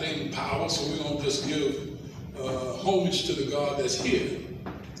 God is not in power, so we're going to just give homage to the God that's here.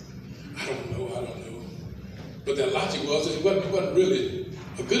 I don't know. But their logic was, it wasn't really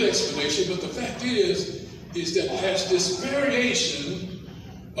a good explanation, but the fact is that there's this variation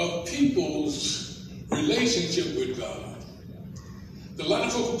of people's relationship with God. A lot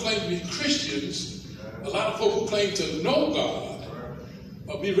of folk who claim to be Christians, a lot of folk who claim to know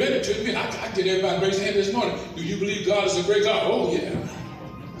God, be ready to admit, I get everybody to raise their hand this morning. Do you believe God is a great God? Oh, yeah.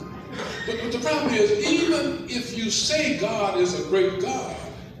 But the problem is, even if you say God is a great God,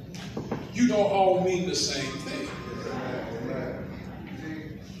 you don't all mean the same thing.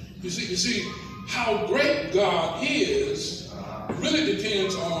 You see, how great God is really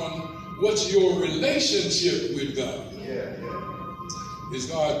depends on what's your relationship with God. Is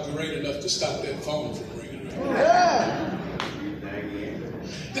God great enough to stop that phone from ringing?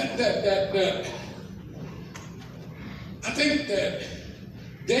 I think that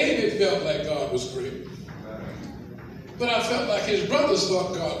David felt like God was great, but I felt like his brothers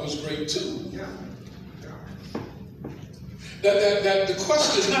thought God was great too. That the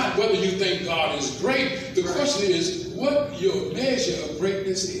question is not whether you think God is great. The question is what your measure of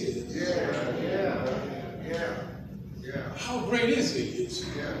greatness is. How great is He?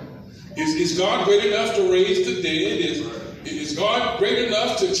 Is God great enough to raise the dead? Is God great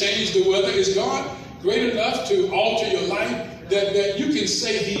enough to change the weather? Is God great enough to alter your life? That you can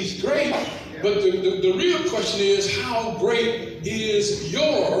say He's great, but the real question is, how great is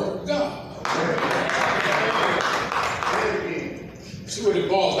your God? See what it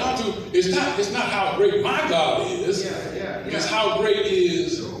boils down to? It's not how great my God is. It's how great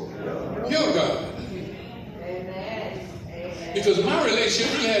is your God. Because my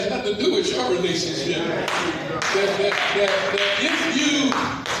relationship really has nothing to do with your relationship. That if you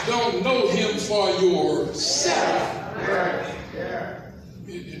don't know Him for yourself,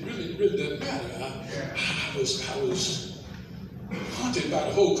 it really doesn't matter. I was haunted by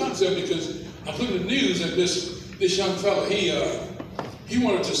the whole concept because I put in the news that this young fella, he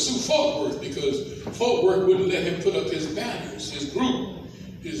wanted to sue Fort Worth because Fort Worth wouldn't let him put up his banners. His group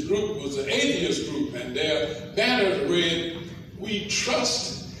was an atheist group, and their banners read, "We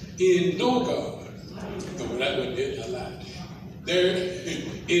trust in no God." No, that wasn't it. I lied.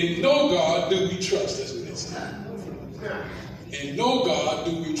 In no God do we trust. That's what it said. In no God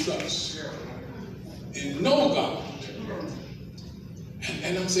do we trust. In no God.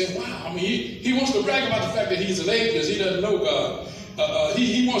 And I'm saying, wow. I mean, he wants to brag about the fact that he's an atheist. He doesn't know God.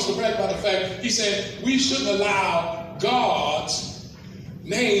 He wants to brag about the fact, he said, we shouldn't allow God's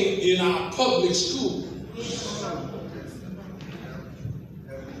name in our public schools.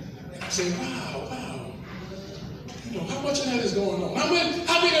 And I say, wow. How much of that is going on? How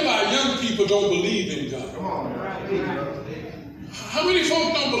many of our young people don't believe in God? How many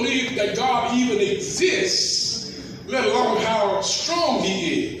folks don't believe that God even exists, let alone how strong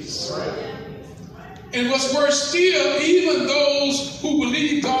He is? And what's worse still, even those who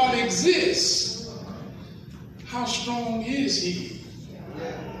believe God exists, how strong is He?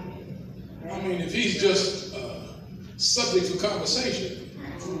 I mean, if He's just subject for conversation,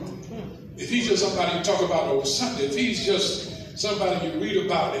 if He's just somebody you talk about on Sunday, if He's just somebody you read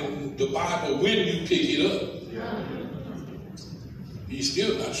about in the Bible when you pick it up, He's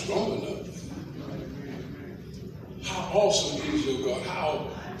still not strong enough. How awesome is your God? How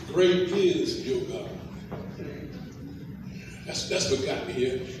great is your God? That's what got me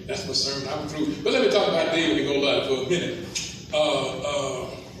here. That's my sermon. I'm through. But let me talk about David and Goliath for a minute.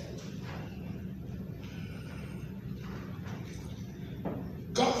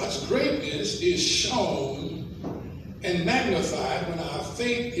 God's greatness is shown and magnified when our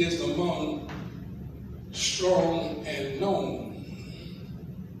faith is among strong and known.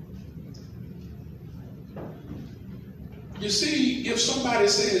 You see, if somebody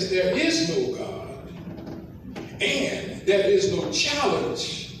says there is no God and there is no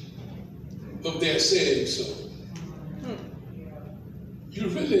challenge of their saying so, you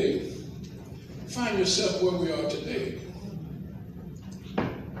really find yourself where we are today.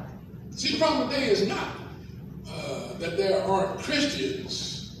 See, the problem today is not that there aren't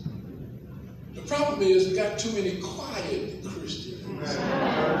Christians. The problem is we got too many quiet Christians.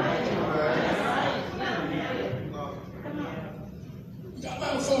 We got a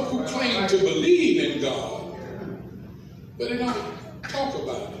lot of folk who claim to believe in God, but they don't talk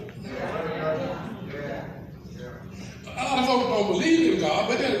about it. A lot of folks don't believe in God,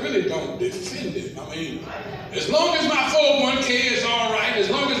 but they really don't defend Him. I mean, as long as my 401k is all right, as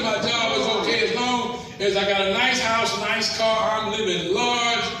long as my job is okay, as long as I got a nice house, nice car, I'm living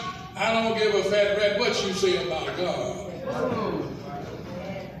large, I don't give a fat rat what you say about God.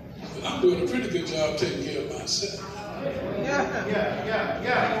 But I'm doing a pretty good job taking care of myself.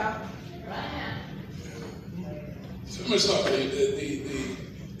 So I'm going to start the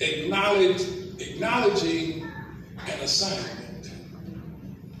acknowledging an assignment.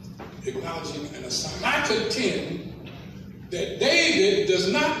 Acknowledging an assignment. I contend that David does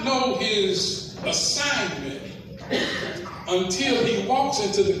not know his assignment until he walks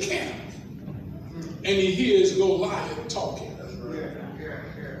into the camp and he hears Goliath talking.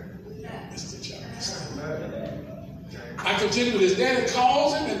 I contend that his daddy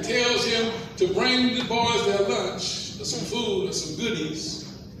calls him and tells him to bring the boys their lunch, or some food, or some goodies.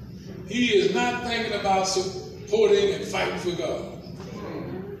 He is not thinking about supporting and fighting for God.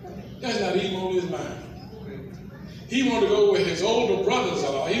 That's not even on his mind. He wants to go where his older brothers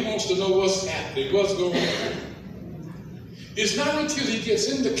are. He wants to know what's happening, what's going on. It's not until he gets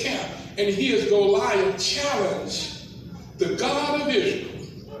in the camp and he hears Goliath challenge the God of Israel.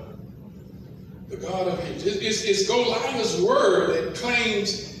 The God of Israel. It's Goliath's word that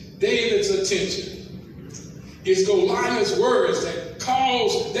claims David's attention. It's Goliath's words that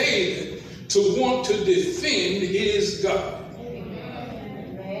cause David to want to defend his God.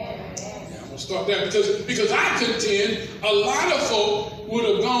 Start there because I contend a lot of folk would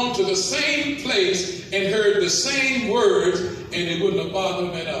have gone to the same place and heard the same words and it wouldn't have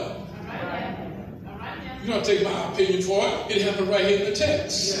bothered them at all. You don't take my opinion for it. It happened right here in the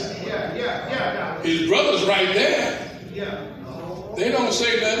text. His brother's right there. They don't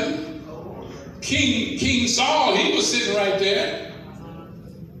say nothing. King Saul, he was sitting right there.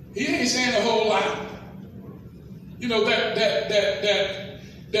 He ain't saying a whole lot. You know that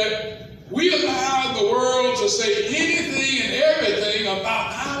we allow the world to say anything and everything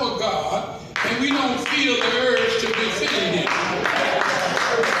about our God, and we don't feel the urge to defend Him.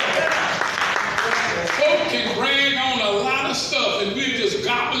 Folk can brag on a lot of stuff, and we just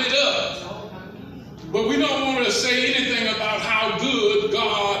gobble it up. But we don't want to say anything about how good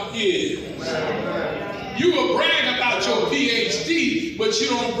God is. You will brag about your PhD, but you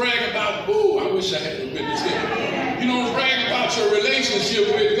don't brag about, ooh, I wish I had a witness here. You don't brag about your relationship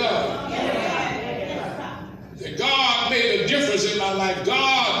with God. That God made a difference in my life.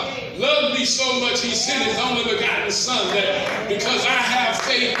 God loved me so much, He sent His only begotten Son, that because I have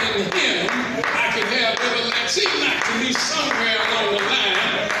faith in Him, I can have everlasting. See, not to me somewhere along the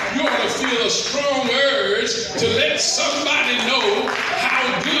line, you ought to feel a strong urge to let somebody know how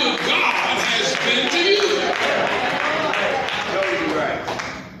good God has been to you.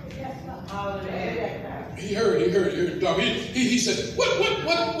 He heard dog. He said,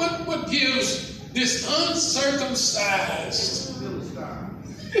 what gives this uncircumcised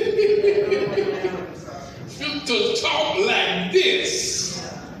to talk like this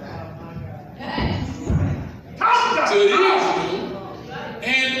to Israel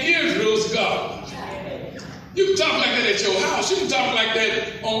and Israel's God? You can talk like that at your house. You can talk like that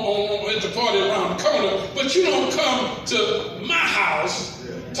at the party around the corner, but you don't come to my house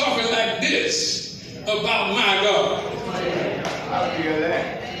talking like this about my God.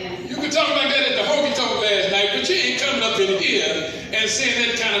 You can talk like that at the honky tonk last night, but you ain't coming up in here and saying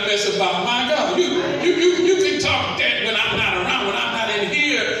that kind of mess about my God. You can talk that when I'm not around, when I'm not in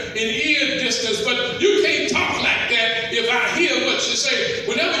ear distance, but you can't talk like that if I hear what you say.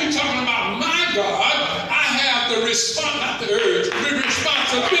 Whenever you're talking about my God, I have the responsibility. I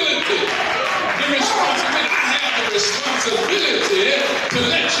have the responsibility to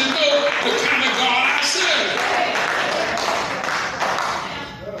let you know the kind of God I serve.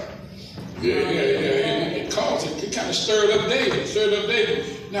 It caused it kind of stirred up David.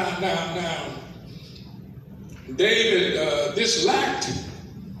 Now, David disliked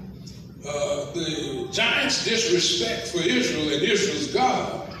the giant's disrespect for Israel and Israel's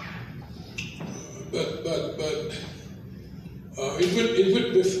God. But it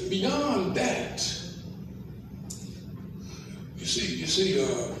went beyond that. You see,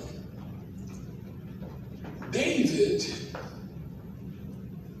 David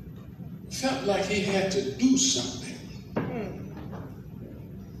felt like he had to do something.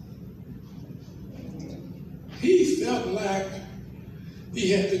 He felt like he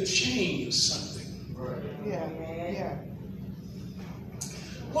had to change something. Yeah.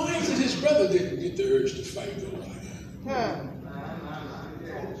 Why is it his brother didn't get the urge to fight Goliath?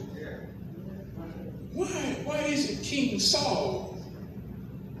 Why is it King Saul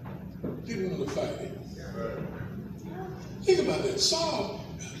didn't want to fight him? Think about that. Saul,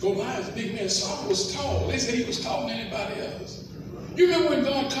 Goliath's a big man. Saul was tall. They said he was taller than anybody else. You remember when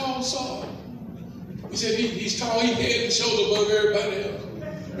God called Saul? He said he's tall, he's head and shoulder above everybody else.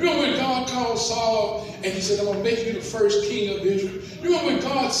 You remember when God called Saul and he said, I'm going to make you the first king of Israel? You remember when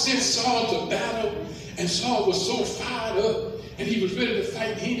God sent Saul to battle and Saul was so fired up and he was ready to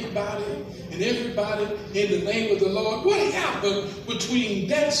fight anybody and everybody in the name of the Lord? What happened between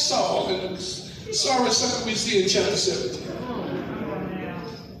that Saul and the sorry son we see in chapter 17?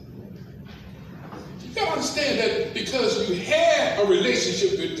 You got to understand that because you had a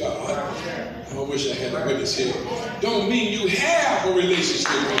relationship with God, I wish I had a witness here, don't mean you have a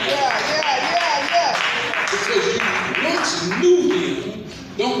relationship with God. Yeah. Because you once knew him,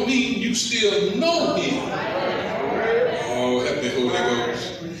 don't mean you still know him. Oh, help me, Holy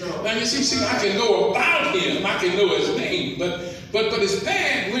Ghost. Now you see, I can know about him, I can know his name, but it's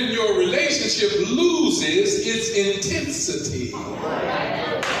bad when your relationship loses its intensity.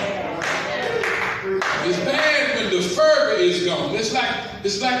 It's bad when the fervor is gone. It's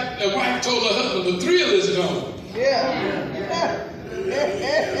like a wife told her husband, the thrill is gone. Yeah.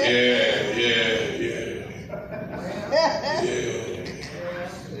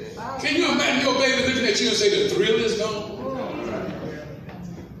 Can you imagine your baby looking at you and say the thrill is gone?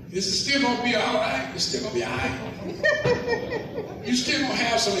 Is it still gonna be all right? It's still gonna be all right. You still gonna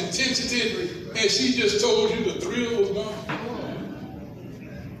have some intensity, and she just told you the thrill was gone.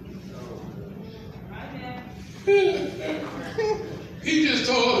 He just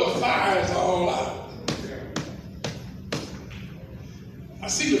told her the fire is all out. I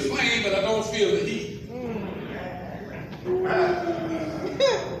see the flame, but I don't feel the heat.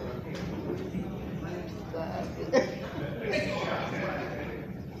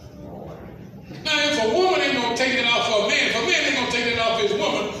 Now, if a woman ain't gonna take it off for a man, if a man ain't gonna take it off his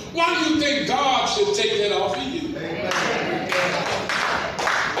woman, why do you think God should take that off of you?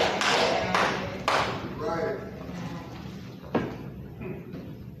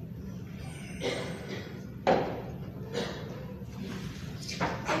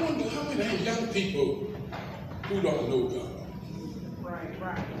 I wonder how many young people who don't know God. Right.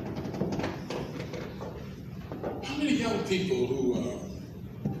 How many young people who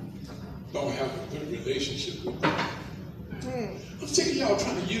don't have a good relationship with God? I'm sick of y'all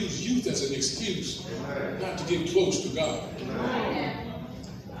trying to use youth as an excuse not to get close to God.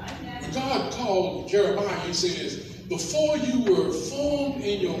 When God called Jeremiah, he says, before you were formed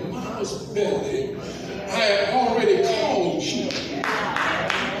in your mother's belly, I had already called you.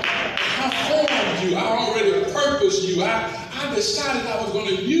 I formed you. I already purposed you. I decided I was going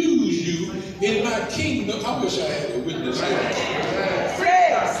to use you in my kingdom. I wish I had a witness here.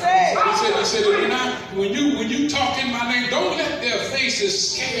 He said, when you talk in my name, don't let their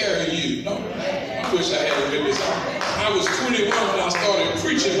faces scare you. No, I wish I had a witness. I was 21 when I started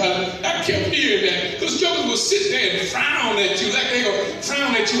preaching, but I kept hearing that because jokers will sit there and frown at you like they gonna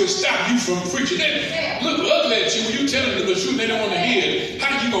frown at you and stop you from preaching. They look ugly at you when you tell them the truth. They don't want to hear it.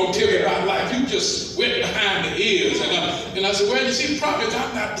 How you gonna tell me about life? You just wet behind the ears. And I said, well, you see, probably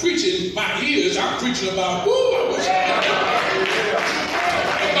I'm not preaching my ears. I'm preaching about, I wish I had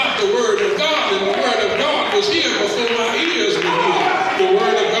about the Word of God, and the Word of God was here before my ears were here. The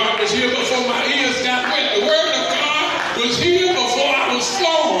Word of God was here before my ears got wet. The Word of God was here before I was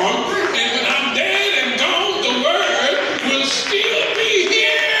formed, and when I'm dead and gone, the Word will still be here.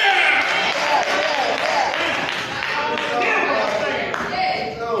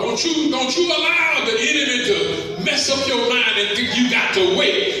 Don't you allow the enemy to mess up your mind and think you got to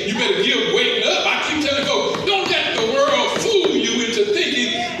wait. You better give waiting up. I keep telling folks, don't let the world fool you into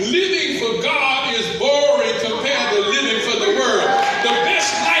thinking living for God is boring compared to living for the world. The best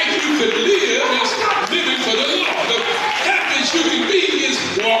life you could live is living for the Lord. The happiest you can be is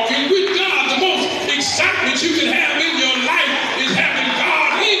walking with God. The most excitement you can have in your life is having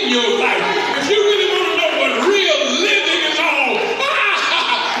God in your life. If you really want to know what real living is all,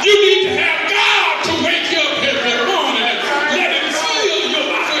 you need to have God to wake you up every morning and let him fill you.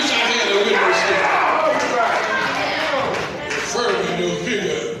 I wish I had a witness here. Fervor, no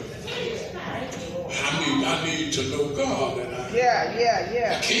vigor. I need to know God, and I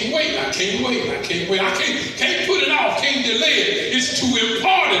I can't wait. I can't put it off. Can't delay it. It's too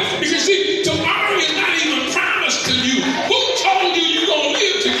important. Because see, tomorrow is not even promised to you. Who told you you're going to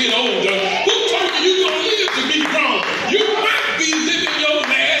live to get older? Who told you you're going to live to be grown? You might be living your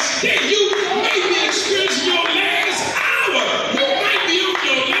last day. You may be experiencing your last hour. You might be on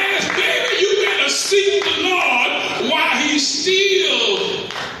your last baby. You better seek the Lord while he's still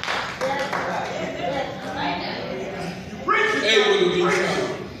able to be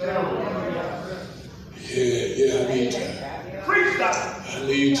found.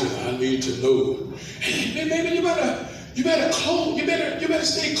 I need to know. Hey, baby, you better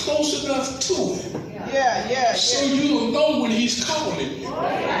stay close enough to him. So you'll know when he's calling you. I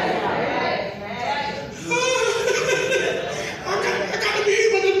got to be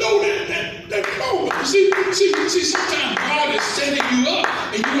able to know that moment. See, sometimes God is setting you up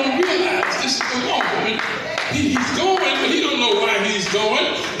and you don't realize this is the moment. He's going, but he don't know why he's going.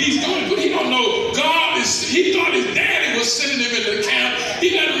 He's going, but he don't know he thought his daddy was sending him in the camp. He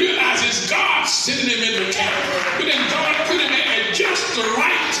doesn't realize it's God sending him in the camp. But then God put him in at just the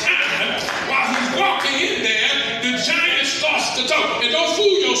right time. While he's walking in there, the giant starts to talk. And don't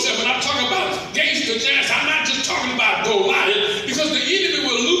fool yourself. When I talk about gangster giants, I'm not just talking about Goliath, because the enemy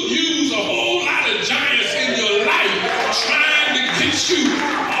will use a whole lot of giants in your life trying to get you.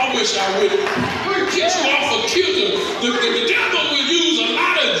 I wish I would. Get you off a kilter. The devil will use a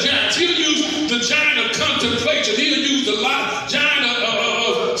lot of giants. He'll use the giant of contemplation. He'll use the giant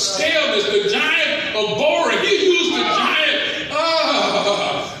of staleness, the giant of boring. He'll use the giant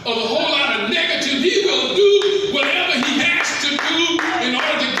of a whole lot of negative. He will do whatever he has to do in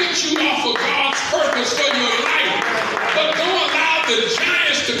order to get you off of God's purpose for your life. But don't allow the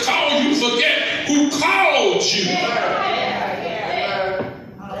giants to cause you forget who called you.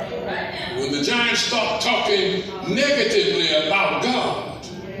 When the giants start talking negatively about God,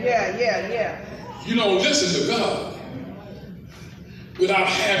 you don't listen to God without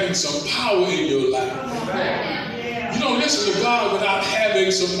having some power in your life. You don't listen to God without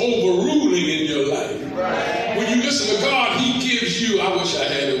having some overruling in your life. When you listen to God, he gives you, I wish I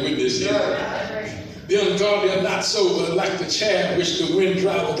had a witness here. The ungodly are not so, but like the chaff which the wind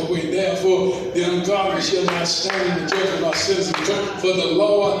driveth away. Therefore, the ungodly shall not stand in the judgment of sinners, for the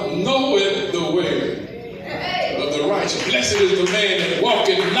Lord knoweth the way of the righteous. Blessed is the man that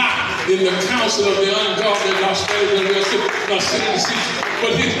walketh not in the counsel of the ungodly, nor standeth in the seat,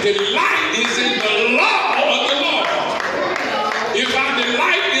 but his delight is in the law of the Lord. If I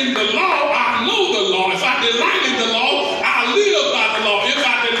delight in the law, I know the law. If I delight in the law, I live by the law. If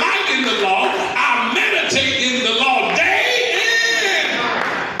I delight in the law, I meditate in the law day and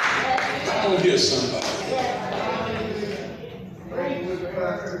night. I don't hear somebody.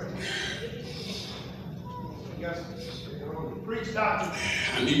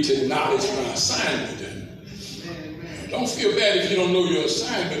 I need to acknowledge my assignment. And don't feel bad if you don't know your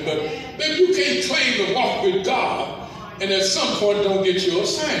assignment, but maybe you can't claim to walk with God and at some point don't get your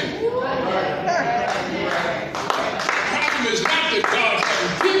assignment. The problem is not that God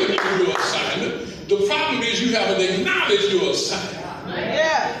hasn't given you your assignment. The problem is you haven't acknowledged your assignment.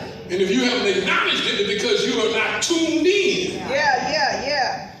 And if you haven't acknowledged it, it's because you are not tuned in.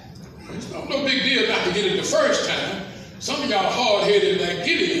 It's no big deal not to get it the first time. Some of y'all hard-headed like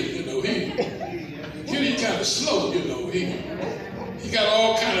Gideon, you know. Gideon kind of slow, you know. He got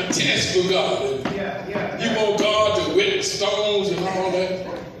all kind of tests for God. And you want God to wet stones and all that,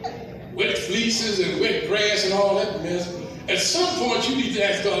 wet fleeces and wet grass and all that mess. At some point, you need to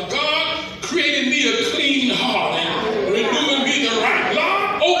ask God, God, create in me a clean heart and renew in me the right.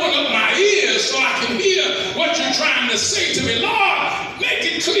 Lord, open up my ears so I can hear what you're trying to say to me. Lord, make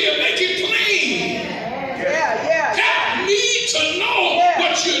it clear, make it plain. Help me to know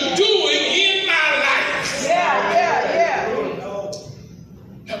what you're doing in my life.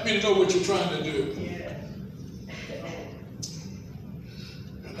 Help me to know what you're trying to do.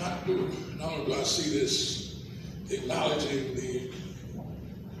 Not only do I see this acknowledging the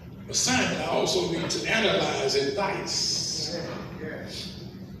assignment, I also need to analyze advice.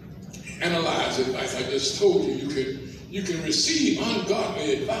 Analyze advice. I just told you can receive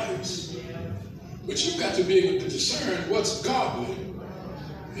ungodly advice, but you've got to be able to discern what's godly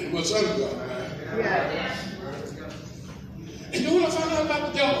and what's ungodly. And you know what I found out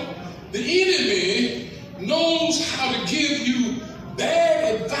about the devil? The enemy knows how to give you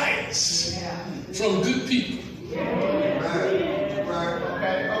bad advice from good people.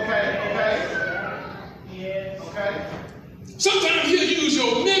 Sometimes he'll use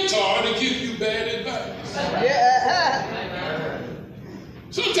your mentor to give you bad advice.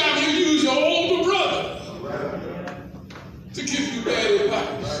 Sometimes he'll use your older brother to give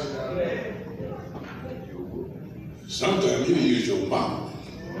Sometimes you use your mouth.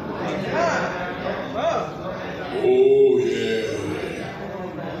 Oh,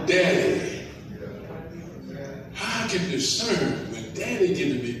 yeah. Daddy. I can discern when daddy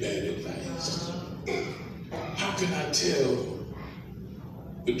giving me bad advice. How can I tell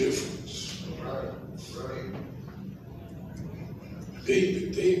the difference?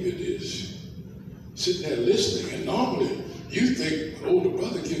 David is sitting there listening, and normally you think older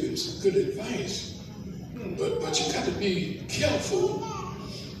brother giving some good advice. But you got to be careful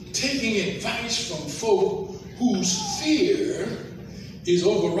taking advice from folk whose fear is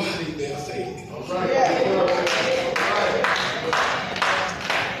overriding their faith.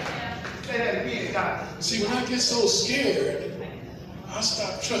 See, when I get so scared, I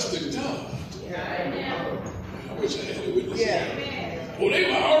stop trusting God. I wish I had a witness. Oh, they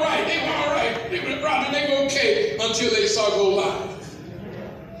were all right. They were all right. They were right. They were okay until they saw go live.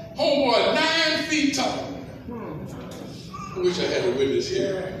 Homeboy, 9 feet tall. I wish I had a witness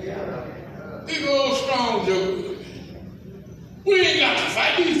here. Big old strong joker. We ain't got to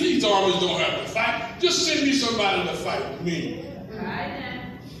fight. These armies don't have to fight. Just send me somebody to fight me.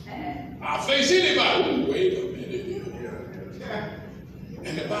 I'll face anybody. Ooh, wait a minute.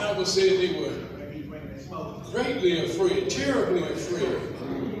 And the Bible said they were greatly afraid, terribly afraid.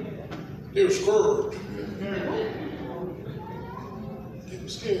 They were scared. They were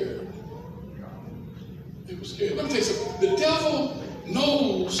scared. They were scared. Let me tell you something. The devil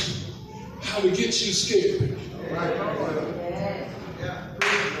knows how to get you scared.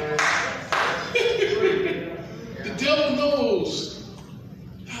 The devil knows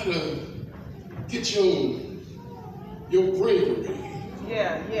how to get your bravery.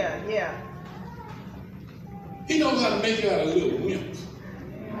 Yeah. He knows how to make you out of a little wimp.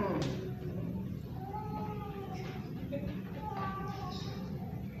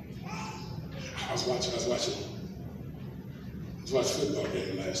 I was watching football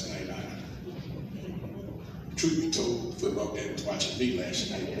game last night. Truth be told, football game was watching me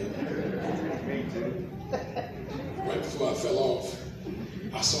last night. Right before I fell off,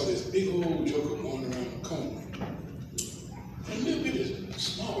 I saw this big old joker going around the corner. A little bit of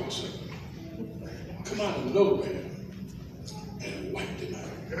small joker come out of nowhere and wiped him out.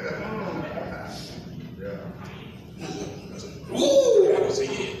 Ooh, that was a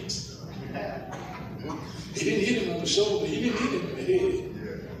hit. He didn't hit him on the shoulder. He didn't hit him in the head.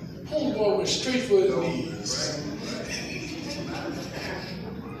 Homeboy went straight for his knees.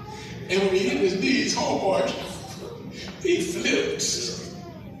 And when he hit his knees, homeboy, he flipped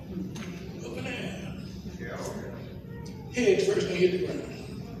up and down. Head first and hit the ground.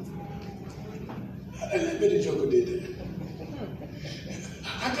 That little bitty joker did that.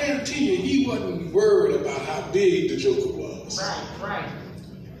 I guarantee you, he wasn't worried about how big the joker was. Right.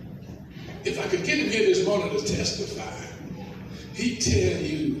 If I could get him here this morning to testify, he'd tell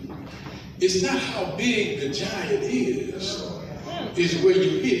you it's not how big the giant is, it's where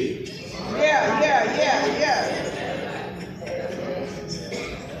you hit it. Yeah.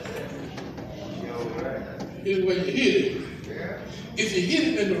 It's where you hit it. If you hit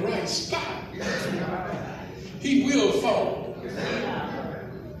him in the right spot, he will fall.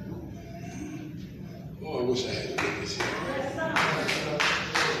 Oh, I wish I had a witness here.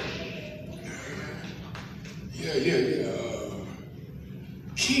 Yeah.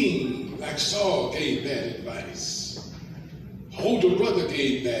 King, like Saul, gave bad advice. Older brother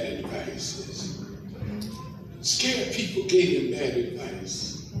gave bad advice. Scared people gave him bad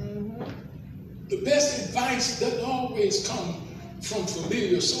advice. The best advice doesn't always come from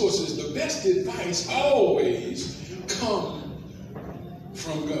familiar sources. The best advice always comes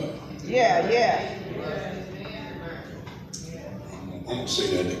from God. Yeah. I'm going to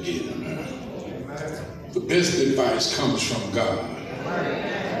say that again. The best advice comes from God.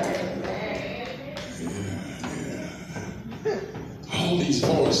 Yeah. All these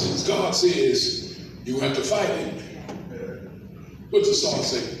voices. God says you have to fight him. What's the song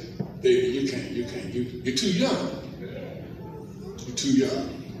say? Baby, you can't. You're too young. You're too young.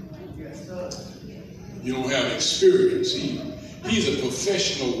 You don't have experience. He's a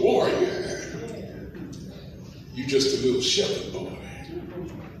professional warrior. You're just a little shepherd boy.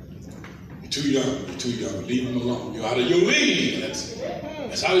 You're too young. Leave him alone. You're out of your league.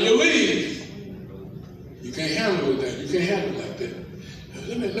 That's out of your league. You can't handle it that. You can't handle it like that.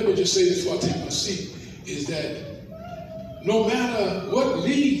 Let me just say this before I take my seat, is that no matter what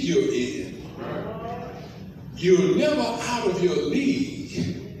league you're in, you're never out of your league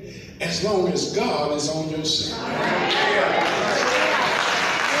as long as God is on your side.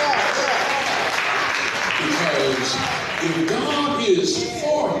 Because if God is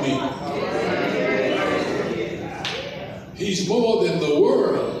for me,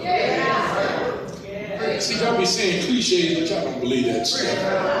 y'all be saying cliches, but y'all don't believe that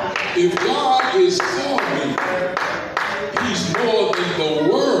stuff. If God is for me, he's more than the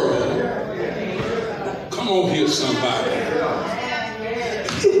world. Come on here, somebody.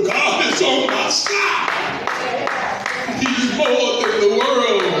 If God is on my side, he's more than the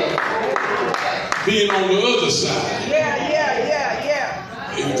world being on the other side. Yeah.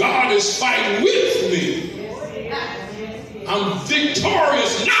 If God is fighting with me, I'm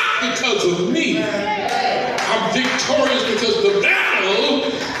victorious not because of me. I'm victorious because the battle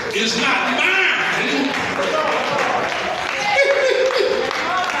is not mine.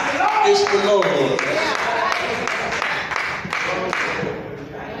 It's the Lord.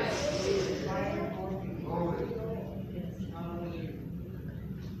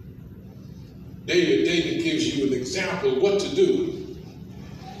 David gives you an example of what to do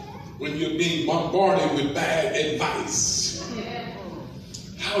when you're being bombarded with bad advice.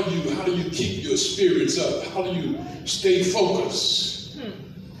 How do you keep your spirits up? How do you stay focused?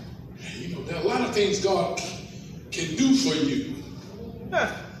 You know, there are a lot of things God can do for you.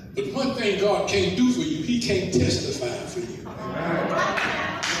 But one thing God can't do for you, he can't testify for you.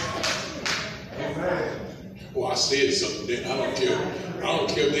 Oh, I said something then. I don't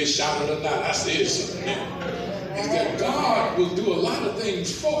care if they shouted or not. I said something then. Is that God will do a lot of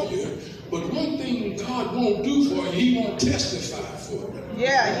things for you, but one thing God won't do for you, he won't testify for you.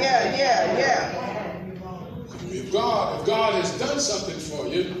 Yeah. If God has done something for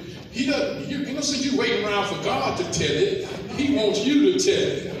you, he doesn't, you know, since you're waiting around for God to tell it, he wants you to tell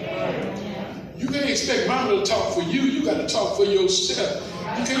it. You can't expect mama to talk for you, you got to talk for yourself.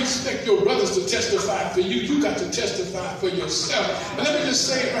 You can't expect your brothers to testify for you. You got to testify for yourself. And let me just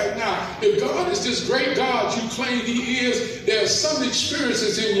say it right now. If God is this great God you claim he is, there are some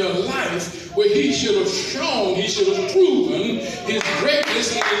experiences in your life where he should have shown, he should have proven his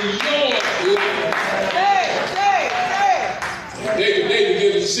greatness in your life. David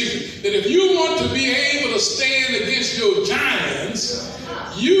gives a secret that if you want to be able to stand against your giants,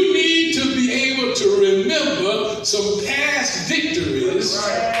 you need to be able to remember some past victories.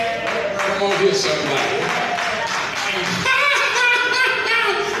 Come on here, somebody.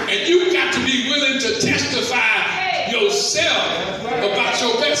 And you got to be willing to testify yourself about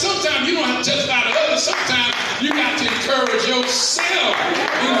your past. Sometimes you don't have to testify to others. Sometimes you got to encourage yourself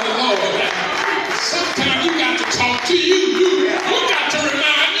in the Lord. Sometimes you got to talk to you. You got to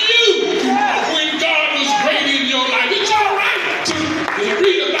remind you of when God was great in your life. It's all right to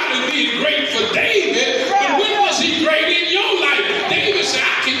read about it being great for David, but when was he great in your life? David said,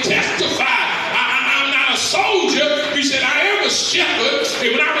 I can testify. I'm not a soldier. He said, I am a shepherd.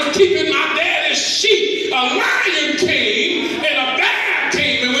 And when I was keeping my daddy's sheep, a lion came and a bear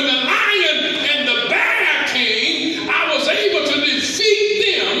came. And when the lion and the bear came, I was able to defeat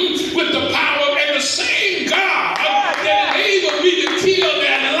them with the power of the same God that enabled me to kill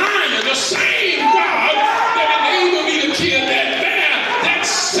that lion, the same God that enabled me to kill that bear, that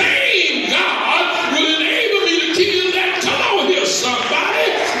same God will enable me to kill that. Come on here, somebody.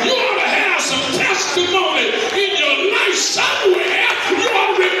 You ought to have some testimony in your life somewhere. You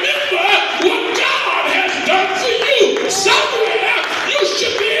ought to remember what God has done for you. Somewhere you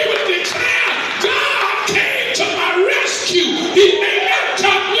should be able to declare, God came to my rescue. He may not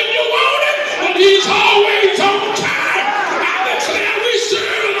come when you want it, but he's always on time. I declare we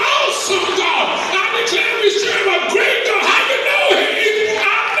serve an awesome God. I declare we serve a great God. How you know him?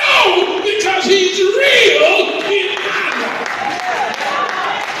 I know because he's real in my life.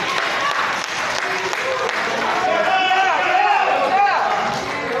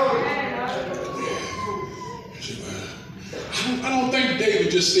 I don't think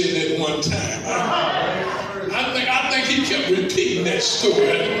David just said that one time. I think he kept repeating that story.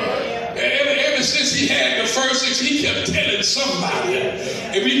 Ever since he had the first 6, he kept telling somebody.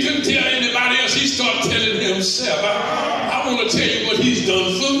 And when he couldn't tell anybody else, he started telling himself. I want to tell you what he's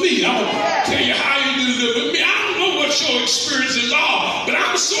done for me. I want to tell you how he delivered me. I don't know what your experiences are, but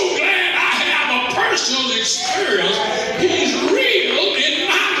I'm so glad I have a personal experience. He's real in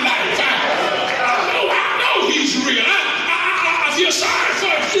my life. I know he's real. I feel sorry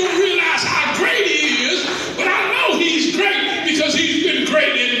for if you realize how great he is, but I know he's great because he's been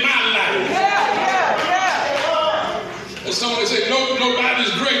great in my life. And someone say,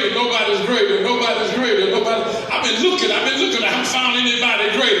 nobody's greater, nobody's greater, nobody's greater, nobody. I've been looking, I haven't found anybody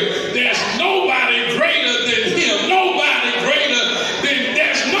greater. There's nobody greater than him.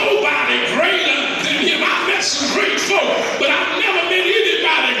 There's nobody greater than him. I've met some great folk, but I've never met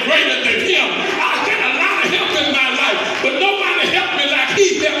anybody greater than him. I've got a lot of help in my life, but nobody helped me like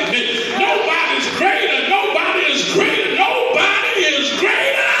he helped me. Nobody's greater, nobody is greater, nobody is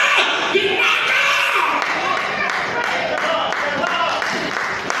greater than my God.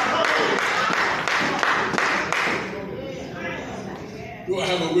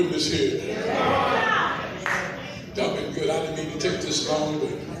 witness here? Y'all been good. I didn't mean to take this long, but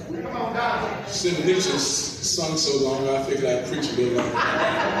since Nixon's sung so long, I figured I'd preach a little longer.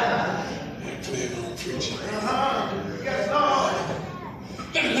 I plan on preaching.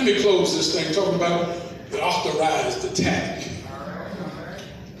 Let me close this thing talking about the authorized attack.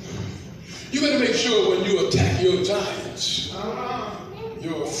 You better make sure when you attack your giants,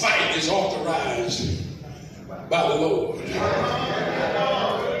 your fight is authorized by the Lord.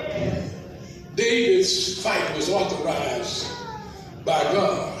 David's fight was authorized by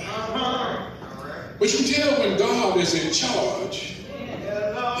God. But you tell when God is in charge,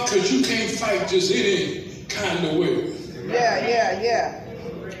 because you can't fight just any kind of way. Yeah.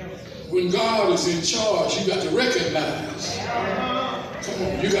 When God is in charge, you got to recognize. Come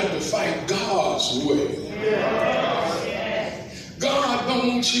on, you got to fight God's way. God don't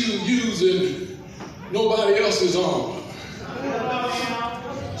want you using nobody else's armor.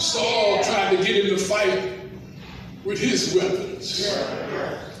 Saul tried to get him to fight with his weapons.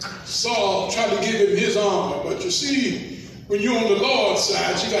 Saul tried to give him his armor, but you see, when you're on the Lord's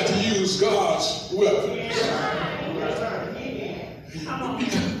side, you got to use God's weapons.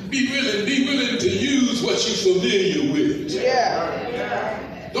 Be willing to use what you're familiar with.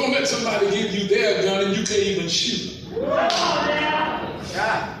 Don't let somebody give you their gun and you can't even shoot.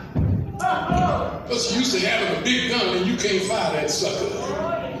 What's the use of having a big gun and you can't fire that sucker?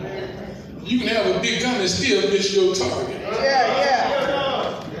 You can have a big gun and still miss your target.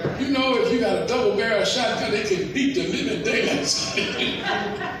 You know, if you got a double-barrel shotgun, it can beat the living daylights. It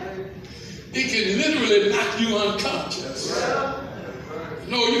can literally knock you unconscious.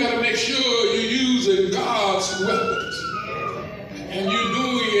 No, you got to make sure you're using God's weapons. And you're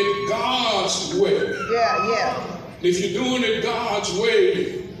doing it God's way. If you're doing it God's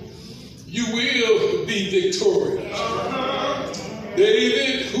way, you will be victorious.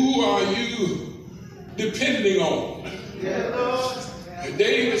 David, who are you depending on? And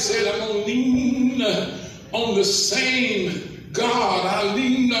David said, I'm going to lean on the same God I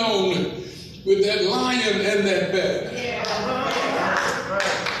leaned on with that lion and that bear.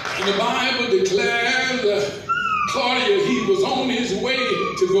 And the Bible declares Claudia, he was on his way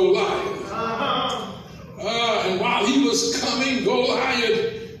to Goliath. And while he was coming,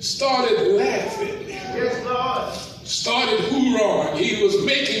 Goliath started laughing. Started hoorahing. He was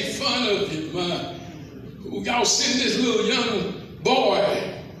making fun of him. Y'all seen this little young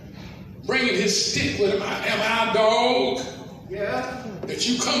boy bringing his stick with him. Am I a dog? That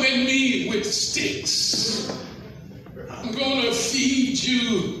you come at me with sticks. I'm going to feed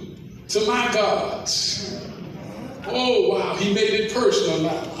you to my gods. Oh, wow, he made it personal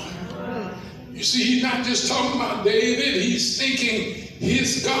now. You see, he's not just talking about David, he's thinking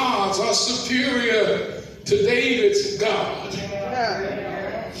his gods are superior to David's God.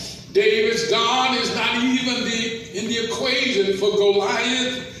 David's God is not even in the equation for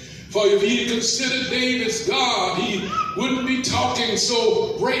Goliath. For if he considered David's God, he wouldn't be talking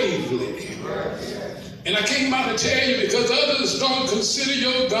so bravely. And I came by to tell you, because others don't consider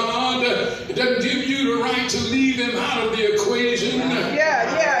your God, it doesn't give you the right to leave him out of the equation.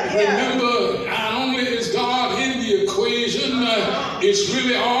 Remember, not only is God in the equation, it's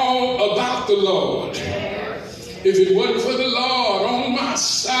really all about the Lord. If it wasn't for the Lord on my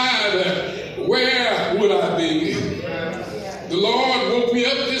side, where would I be? The Lord woke me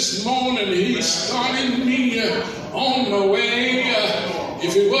up this morning. He started me on my way.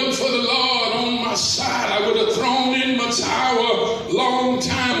 If it wasn't for the Lord on my side, I would have thrown in my towel long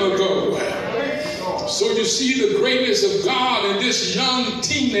time ago. So you see the greatness of God in this young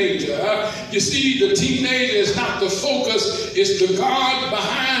teenager. You see, the teenager is not the focus, it's the God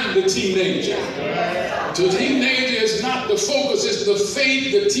behind the teenager. The teenager is not the focus, it's the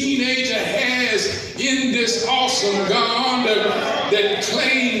faith the teenager has in this awesome God that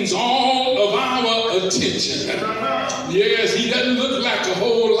claims all of our attention. Yes, he doesn't look like a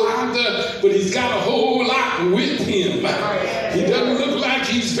whole lot, but he's got a whole lot with him. He doesn't look like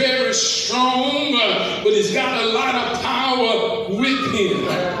he's very strong, but he's got a lot of power with him.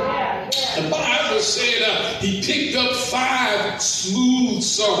 The Bible said he picked up 5 smooth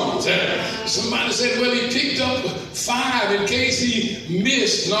songs. Somebody said, well, he picked up 5 in case he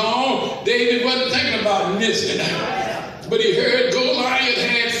missed. No, David wasn't thinking about missing. But he heard Goliath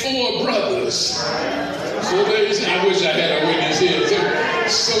had 4 brothers. So I wish I had a witness here.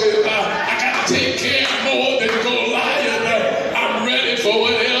 So I got to take care more than Goliath. I'm ready for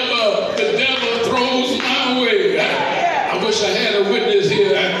whatever the devil throws my way. I wish I had a witness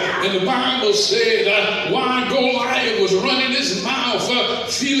here. And the Bible said, while Goliath was running his mouth,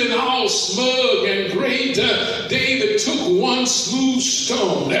 feeling feeling all smug and great, David took one smooth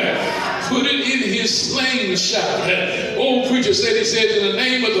stone, put it in his slingshot. Old preacher said, he said, in the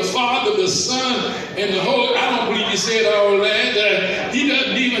name of the Father, the Son, and the Holy. I don't believe he said all that. He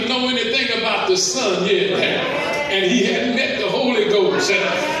doesn't even know anything about the Son yet. And he hadn't met the Holy Ghost.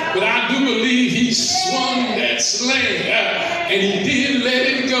 But I do believe he swung that sling, and he did let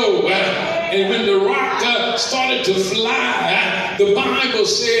it go. And when the rock started to fly, the Bible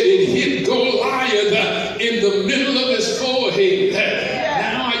said it hit Goliath in the middle of his forehead.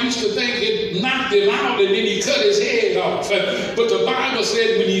 Now I used to think it knocked him out and then he cut his head off. But the Bible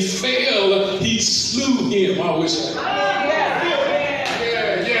said when he fell, he slew him. I wish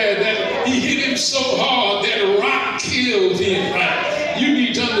he hit him so hard that rock killed him. You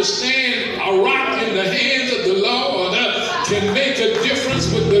need to understand, a rock in the hands of the Lord can make a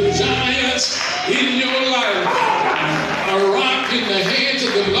difference with the giants in your life. A rock in the hands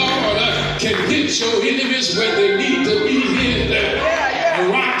of the Lord can hit your enemies where they need to be hit. A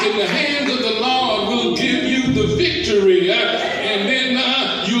rock in the hands of the Lord will give you the victory, and then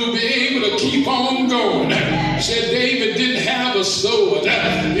you'll be able to keep on going. Said David didn't have a sword,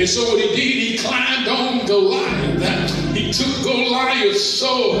 and so what he did, he climbed on Goliath. He took Goliath's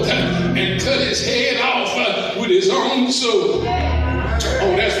sword and cut his head off with his own sword.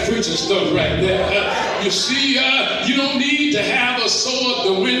 Oh, that's preaching stuff right there. You see, you don't need to have a sword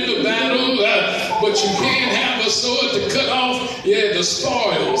to win the battle, but you can have a sword to cut off, the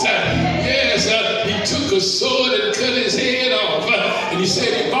spoils. Yes, he took a sword and cut his head off, and he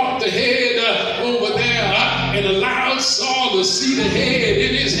said he brought the head over there and allowed Saul to see the head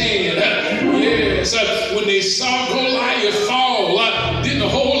in his hand. Yes, when they saw Goliath fall, didn't a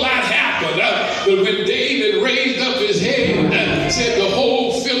whole lot happen. But when David raised up his head, said the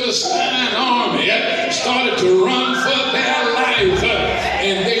whole Philistine army started to run for their life,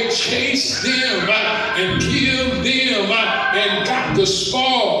 and they chased them and killed them and got the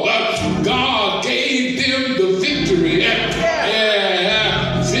spoil. God gave them the victory.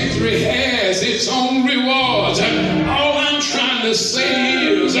 Victory has its own rewards. All I'm trying to say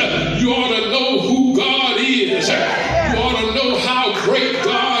is you ought to know who God is. You ought to know how great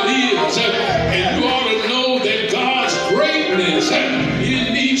God is. And you ought to know that God's greatness,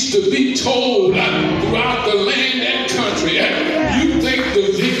 it needs to be told throughout the land and country. You think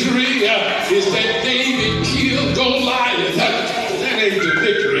the victory is that David killed Goliath. That ain't the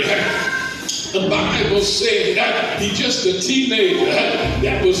victory. The Bible said he's just a teenager.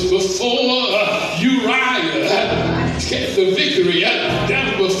 That was before Uriah kept the victory.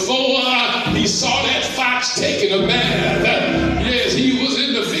 That was before he saw that fox taking a bath. Yes, he was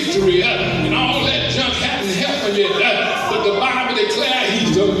in the victory, and all that junk hadn't happened yet. But the Bible declares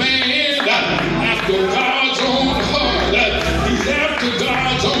he's the man after God's own heart. He's after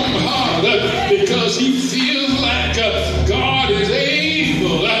God's own heart because he feels like God is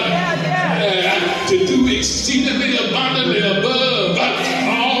able to do exceedingly abundantly above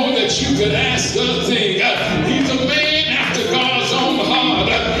all that you could ask or think. He's a man after God's own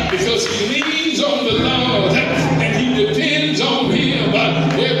heart because he leans on the Lord and he depends on him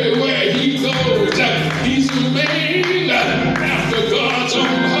everywhere he goes. He's a man after God's own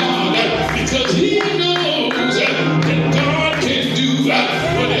heart because he knows that God can do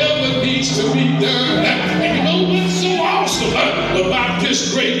whatever needs to be done. And you know what's so awesome about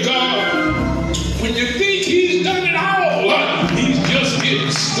this great God? When you think he's done it all, he's just getting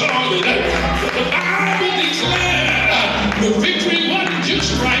started. But the Bible declared the victory wasn't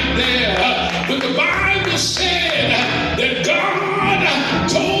just right there. But the Bible said that God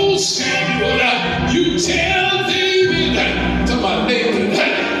told Samuel, you tell David, to my neighbor,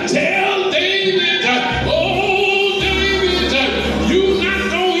 tell David, oh David, you not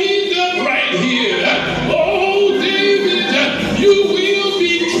going to end up right here. Oh David, you will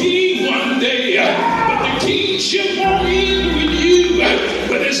be king one day. But the kingship won't end with you.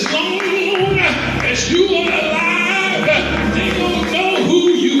 But as long as you are alive, they don't know who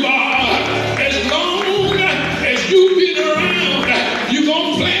you are. As long as you've been around, you're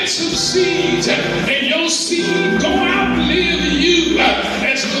going to plant some seeds, and your seed going to outlive you.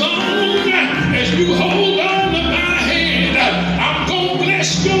 As long as you hold on to my hand, I'm going to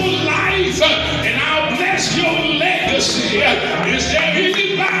bless your life, and I'll bless your legacy. Is there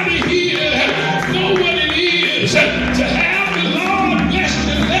anybody here know what it is to have the Lord bless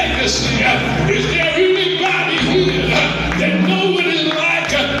the legacy? Is there anybody here that know what it's like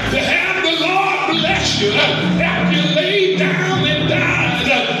to have the Lord bless you after you laid down and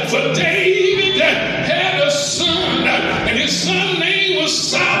died? For David had a son, and his son's name was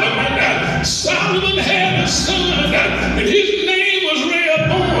Solomon. Solomon had a son, and his name was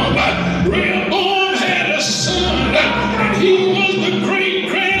Rehoboam.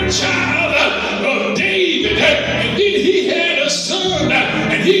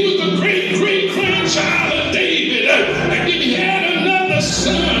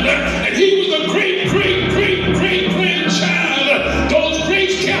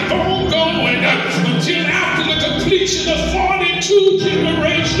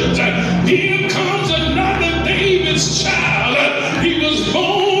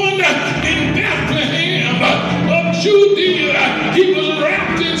 you did. He was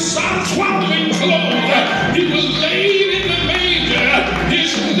wrapped in swaddling clothes. He was laid in the manger.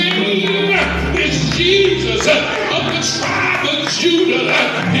 His name is Jesus of the tribe of Judah.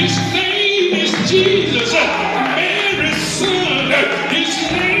 His name is Jesus, Mary's son. His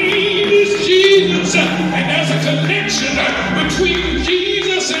name is Jesus. And there's a connection between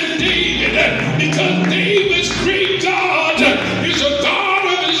Jesus and David, because David's great God is a God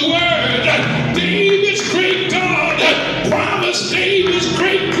of his word. David's great God promised David's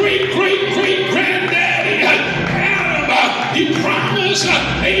great granddaddy Adam. He promised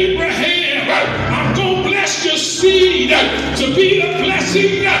Abraham, I'm going to bless your seed to be a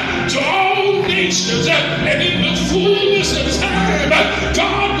blessing to all nations. And in the fullness of time,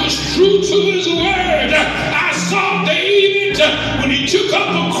 God was true to his word. I saw David when he took up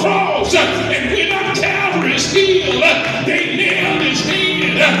a cross and went up Calvary's hill. They nailed his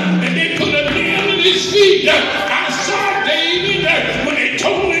hand and they put a nail in his feet. I saw David when they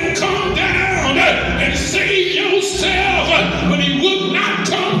told him come down and save yourself, but he would not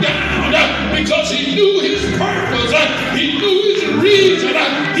come down because he knew his purpose. He knew his reason.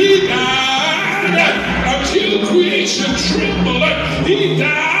 He died until creation trembled. He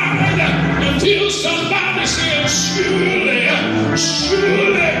died until somebody said, surely,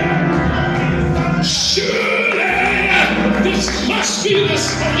 this must be the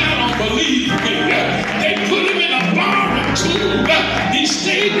son. I don't believe me. They put him in a borrowed tomb. He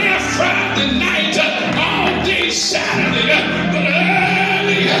stayed there Friday night, all day Saturday, but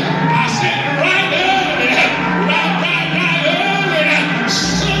early, I said right early, right early,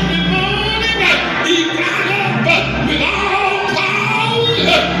 Sunday morning, he got up with all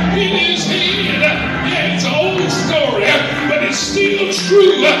power in his hand. Yeah, it's an old story, but it's still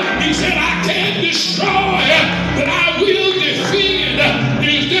true. He said, I can't destroy, but I will defend.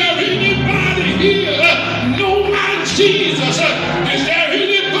 Is there anybody here know my Jesus? Is there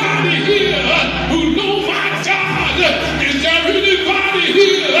anybody here who know my God? Is there anybody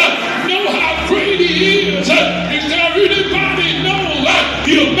here know how great he is? Is there anybody know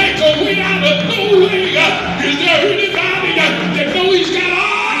he'll make a way out of no way? Is there anybody that know he's got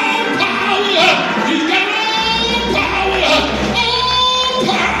all power? He's got all power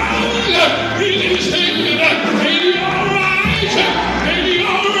in his hand. Ain't he all right? Ain't he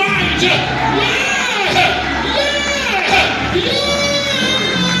all right? Yeah.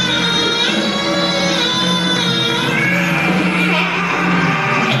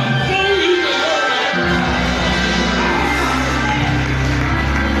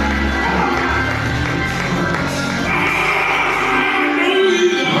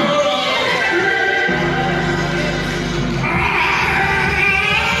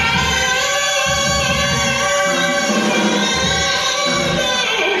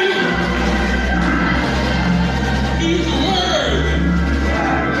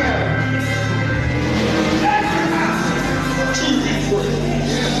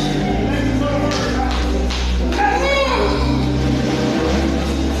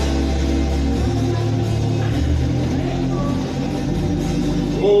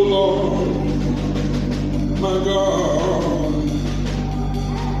 Oh Lord, my God,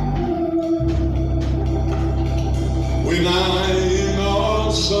 when I in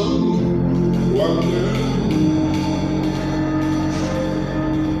awesome wonder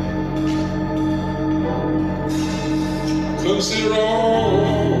consider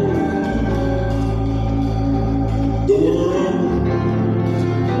all the world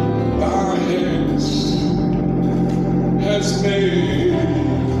thy hands has made.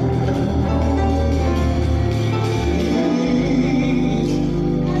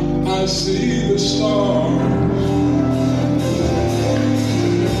 I see the stars,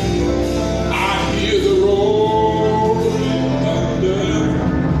 I hear the roaring thunder,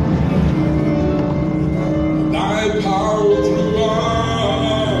 thy power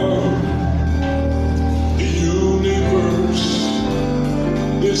throughout the universe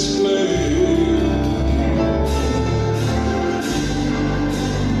displayed.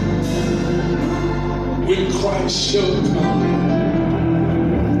 When Christ shall come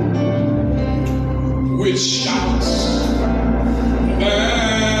with shouts of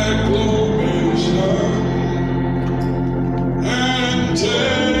acclamation and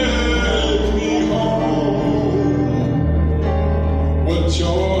take me home, what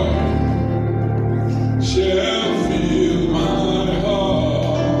joy shall fill my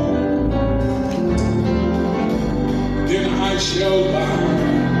heart. Then I shall bow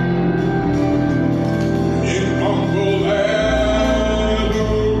in humble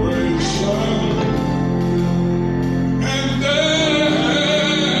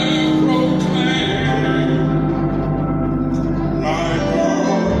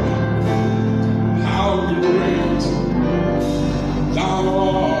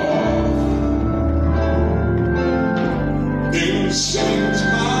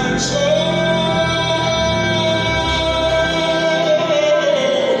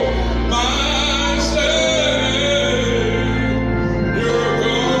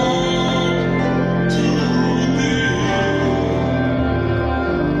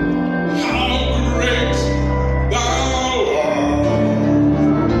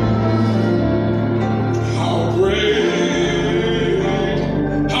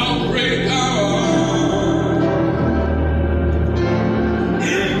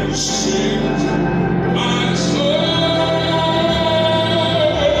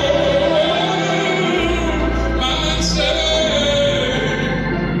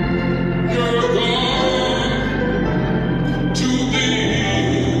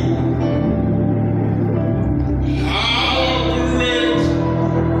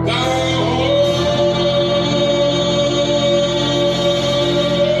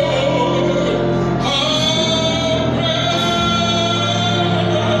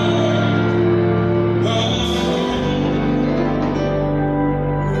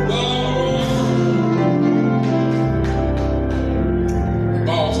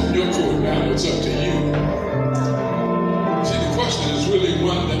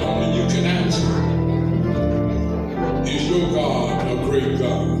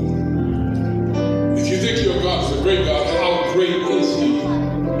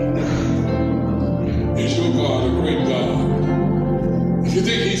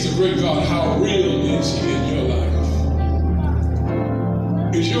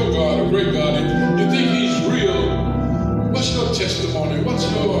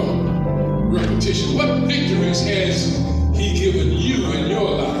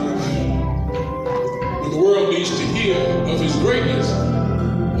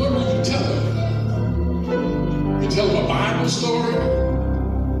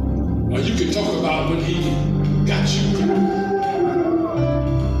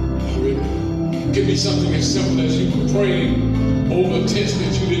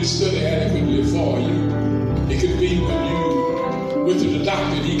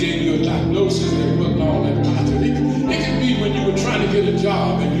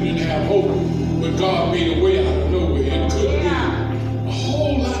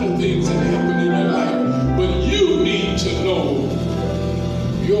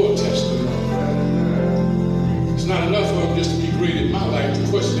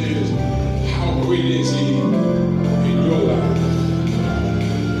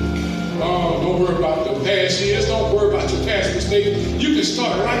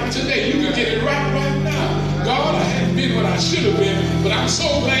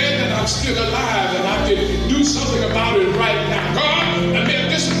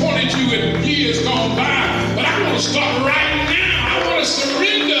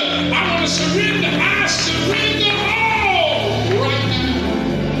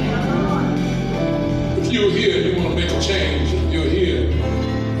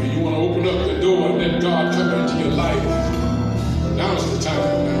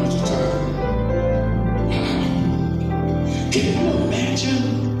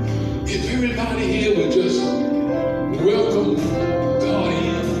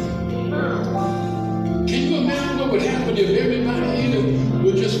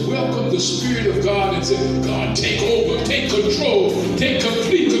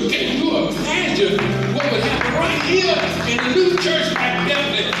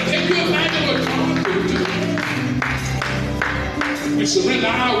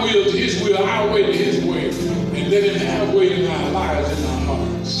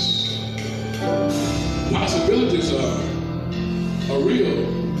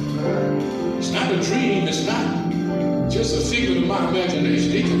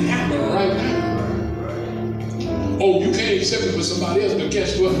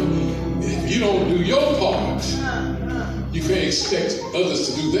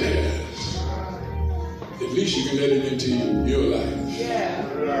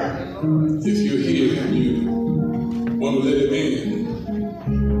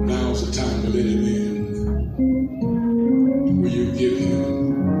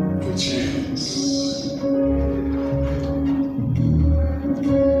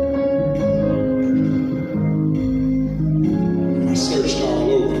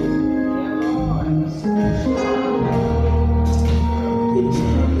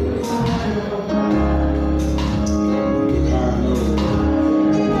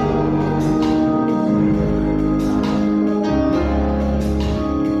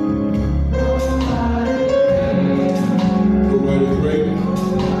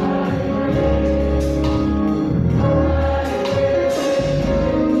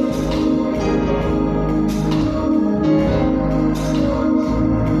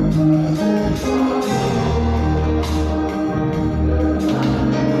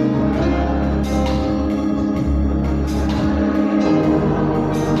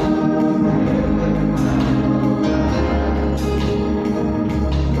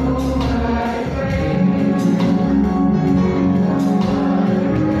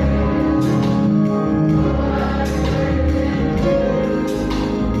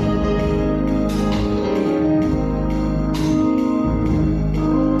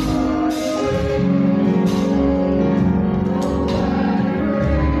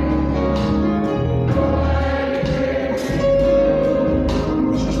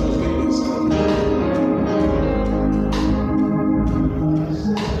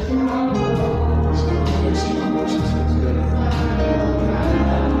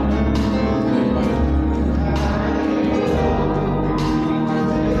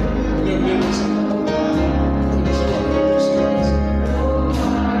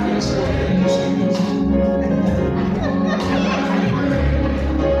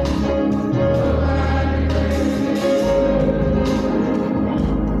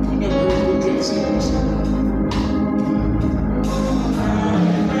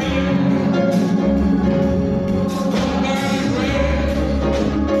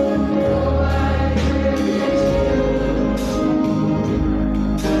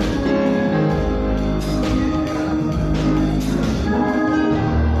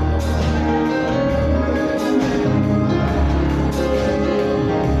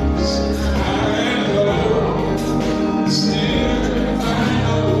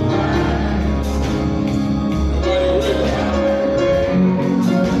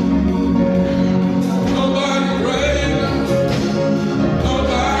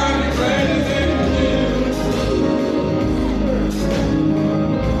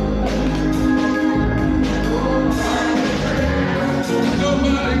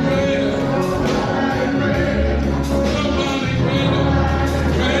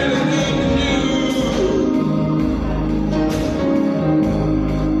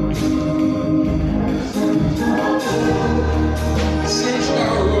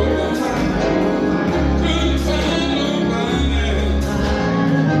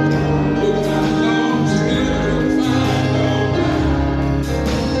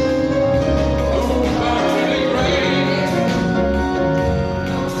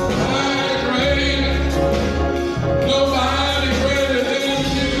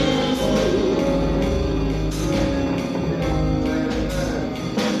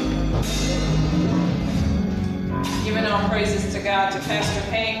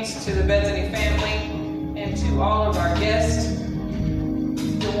Pastor Haynes, to the Bethany family, and to all of our guests.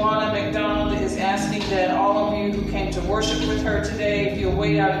 Dewana McDonald is asking that all of you who came to worship with her today, if you'll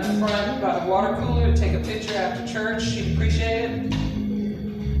wait out in the front by the water cooler to take a picture after church, she'd appreciate it.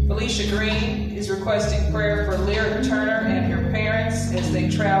 Felicia Green is requesting prayer for Lyric Turner and her parents as they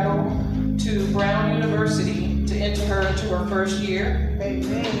travel to Brown University to enter her into her first year.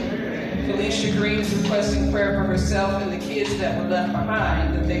 Amen. Felicia Green is requesting prayer for herself and the kids that were left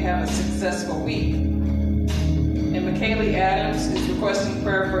behind, that they have a successful week. And McKaylee Adams is requesting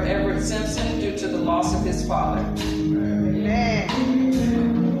prayer for Everett Simpson due to the loss of his father. Amen.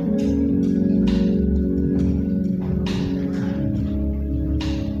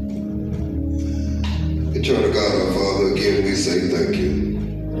 Eternal God, our Father, again we say thank you.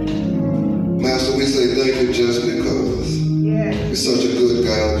 Master, we say thank you just because. You're such a good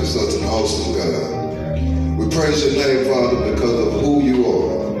God, you're such an awesome God. We praise your name, Father, because of who you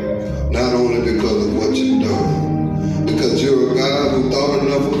are, not only because of what you've done. Because you're a God who thought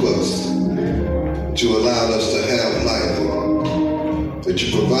enough of us to allow us to have life, that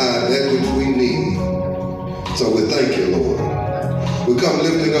you provide that which we need. So we thank you, Lord. We come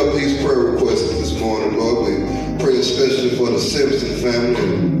lifting up these prayer requests this morning, Lord. We pray especially for the Simpson family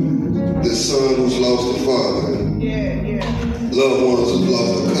and this son who's lost a father, loved ones who've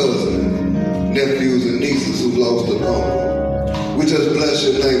lost a cousin, nephews and nieces who've lost an uncle. We just bless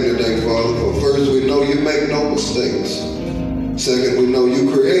your name today, Father, for first, we know you make no mistakes. Second, we know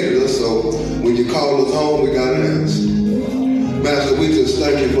you created us, so when you call us home, we got an answer. Master, we just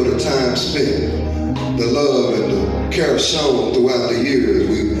thank you for the time spent, the love and the care shown throughout the years.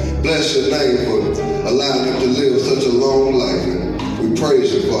 We bless your name for allowing them to live such a long life. And we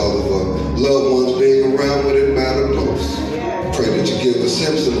praise you, Father, for loved ones being around when it mattered most. Pray that you give the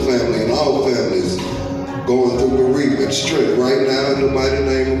Simpson family and all families going through bereavement strength right now in the mighty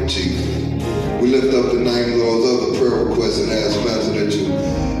name of Jesus. We lift up the names of those other prayer requests and ask, Master, that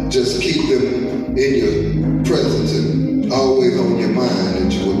you just keep them in your presence and always on your mind,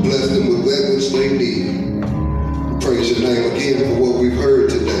 that you would bless them with that which they need. We praise your name again for what we've heard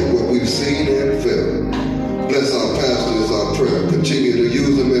today, what we've seen and felt. Bless our pastor is our prayer. Continue to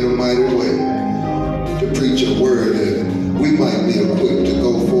use them in a mighty way to preach your word, and we might be equipped to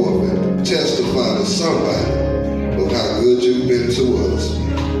go forth and testify to somebody of how good you've been to us.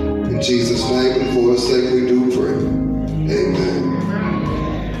 In Jesus' name and for his sake we do pray. Amen.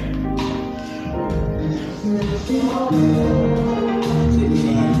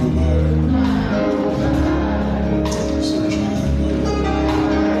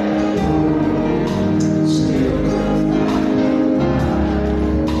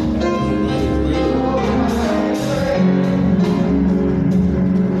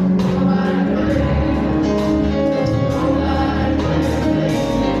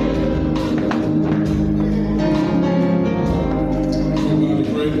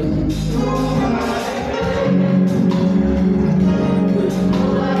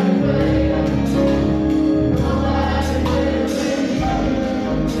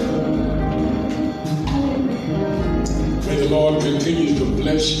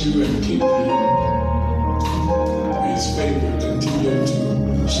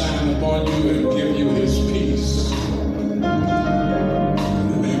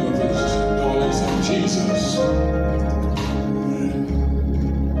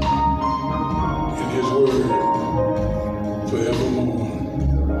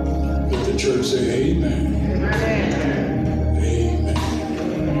 Church say amen.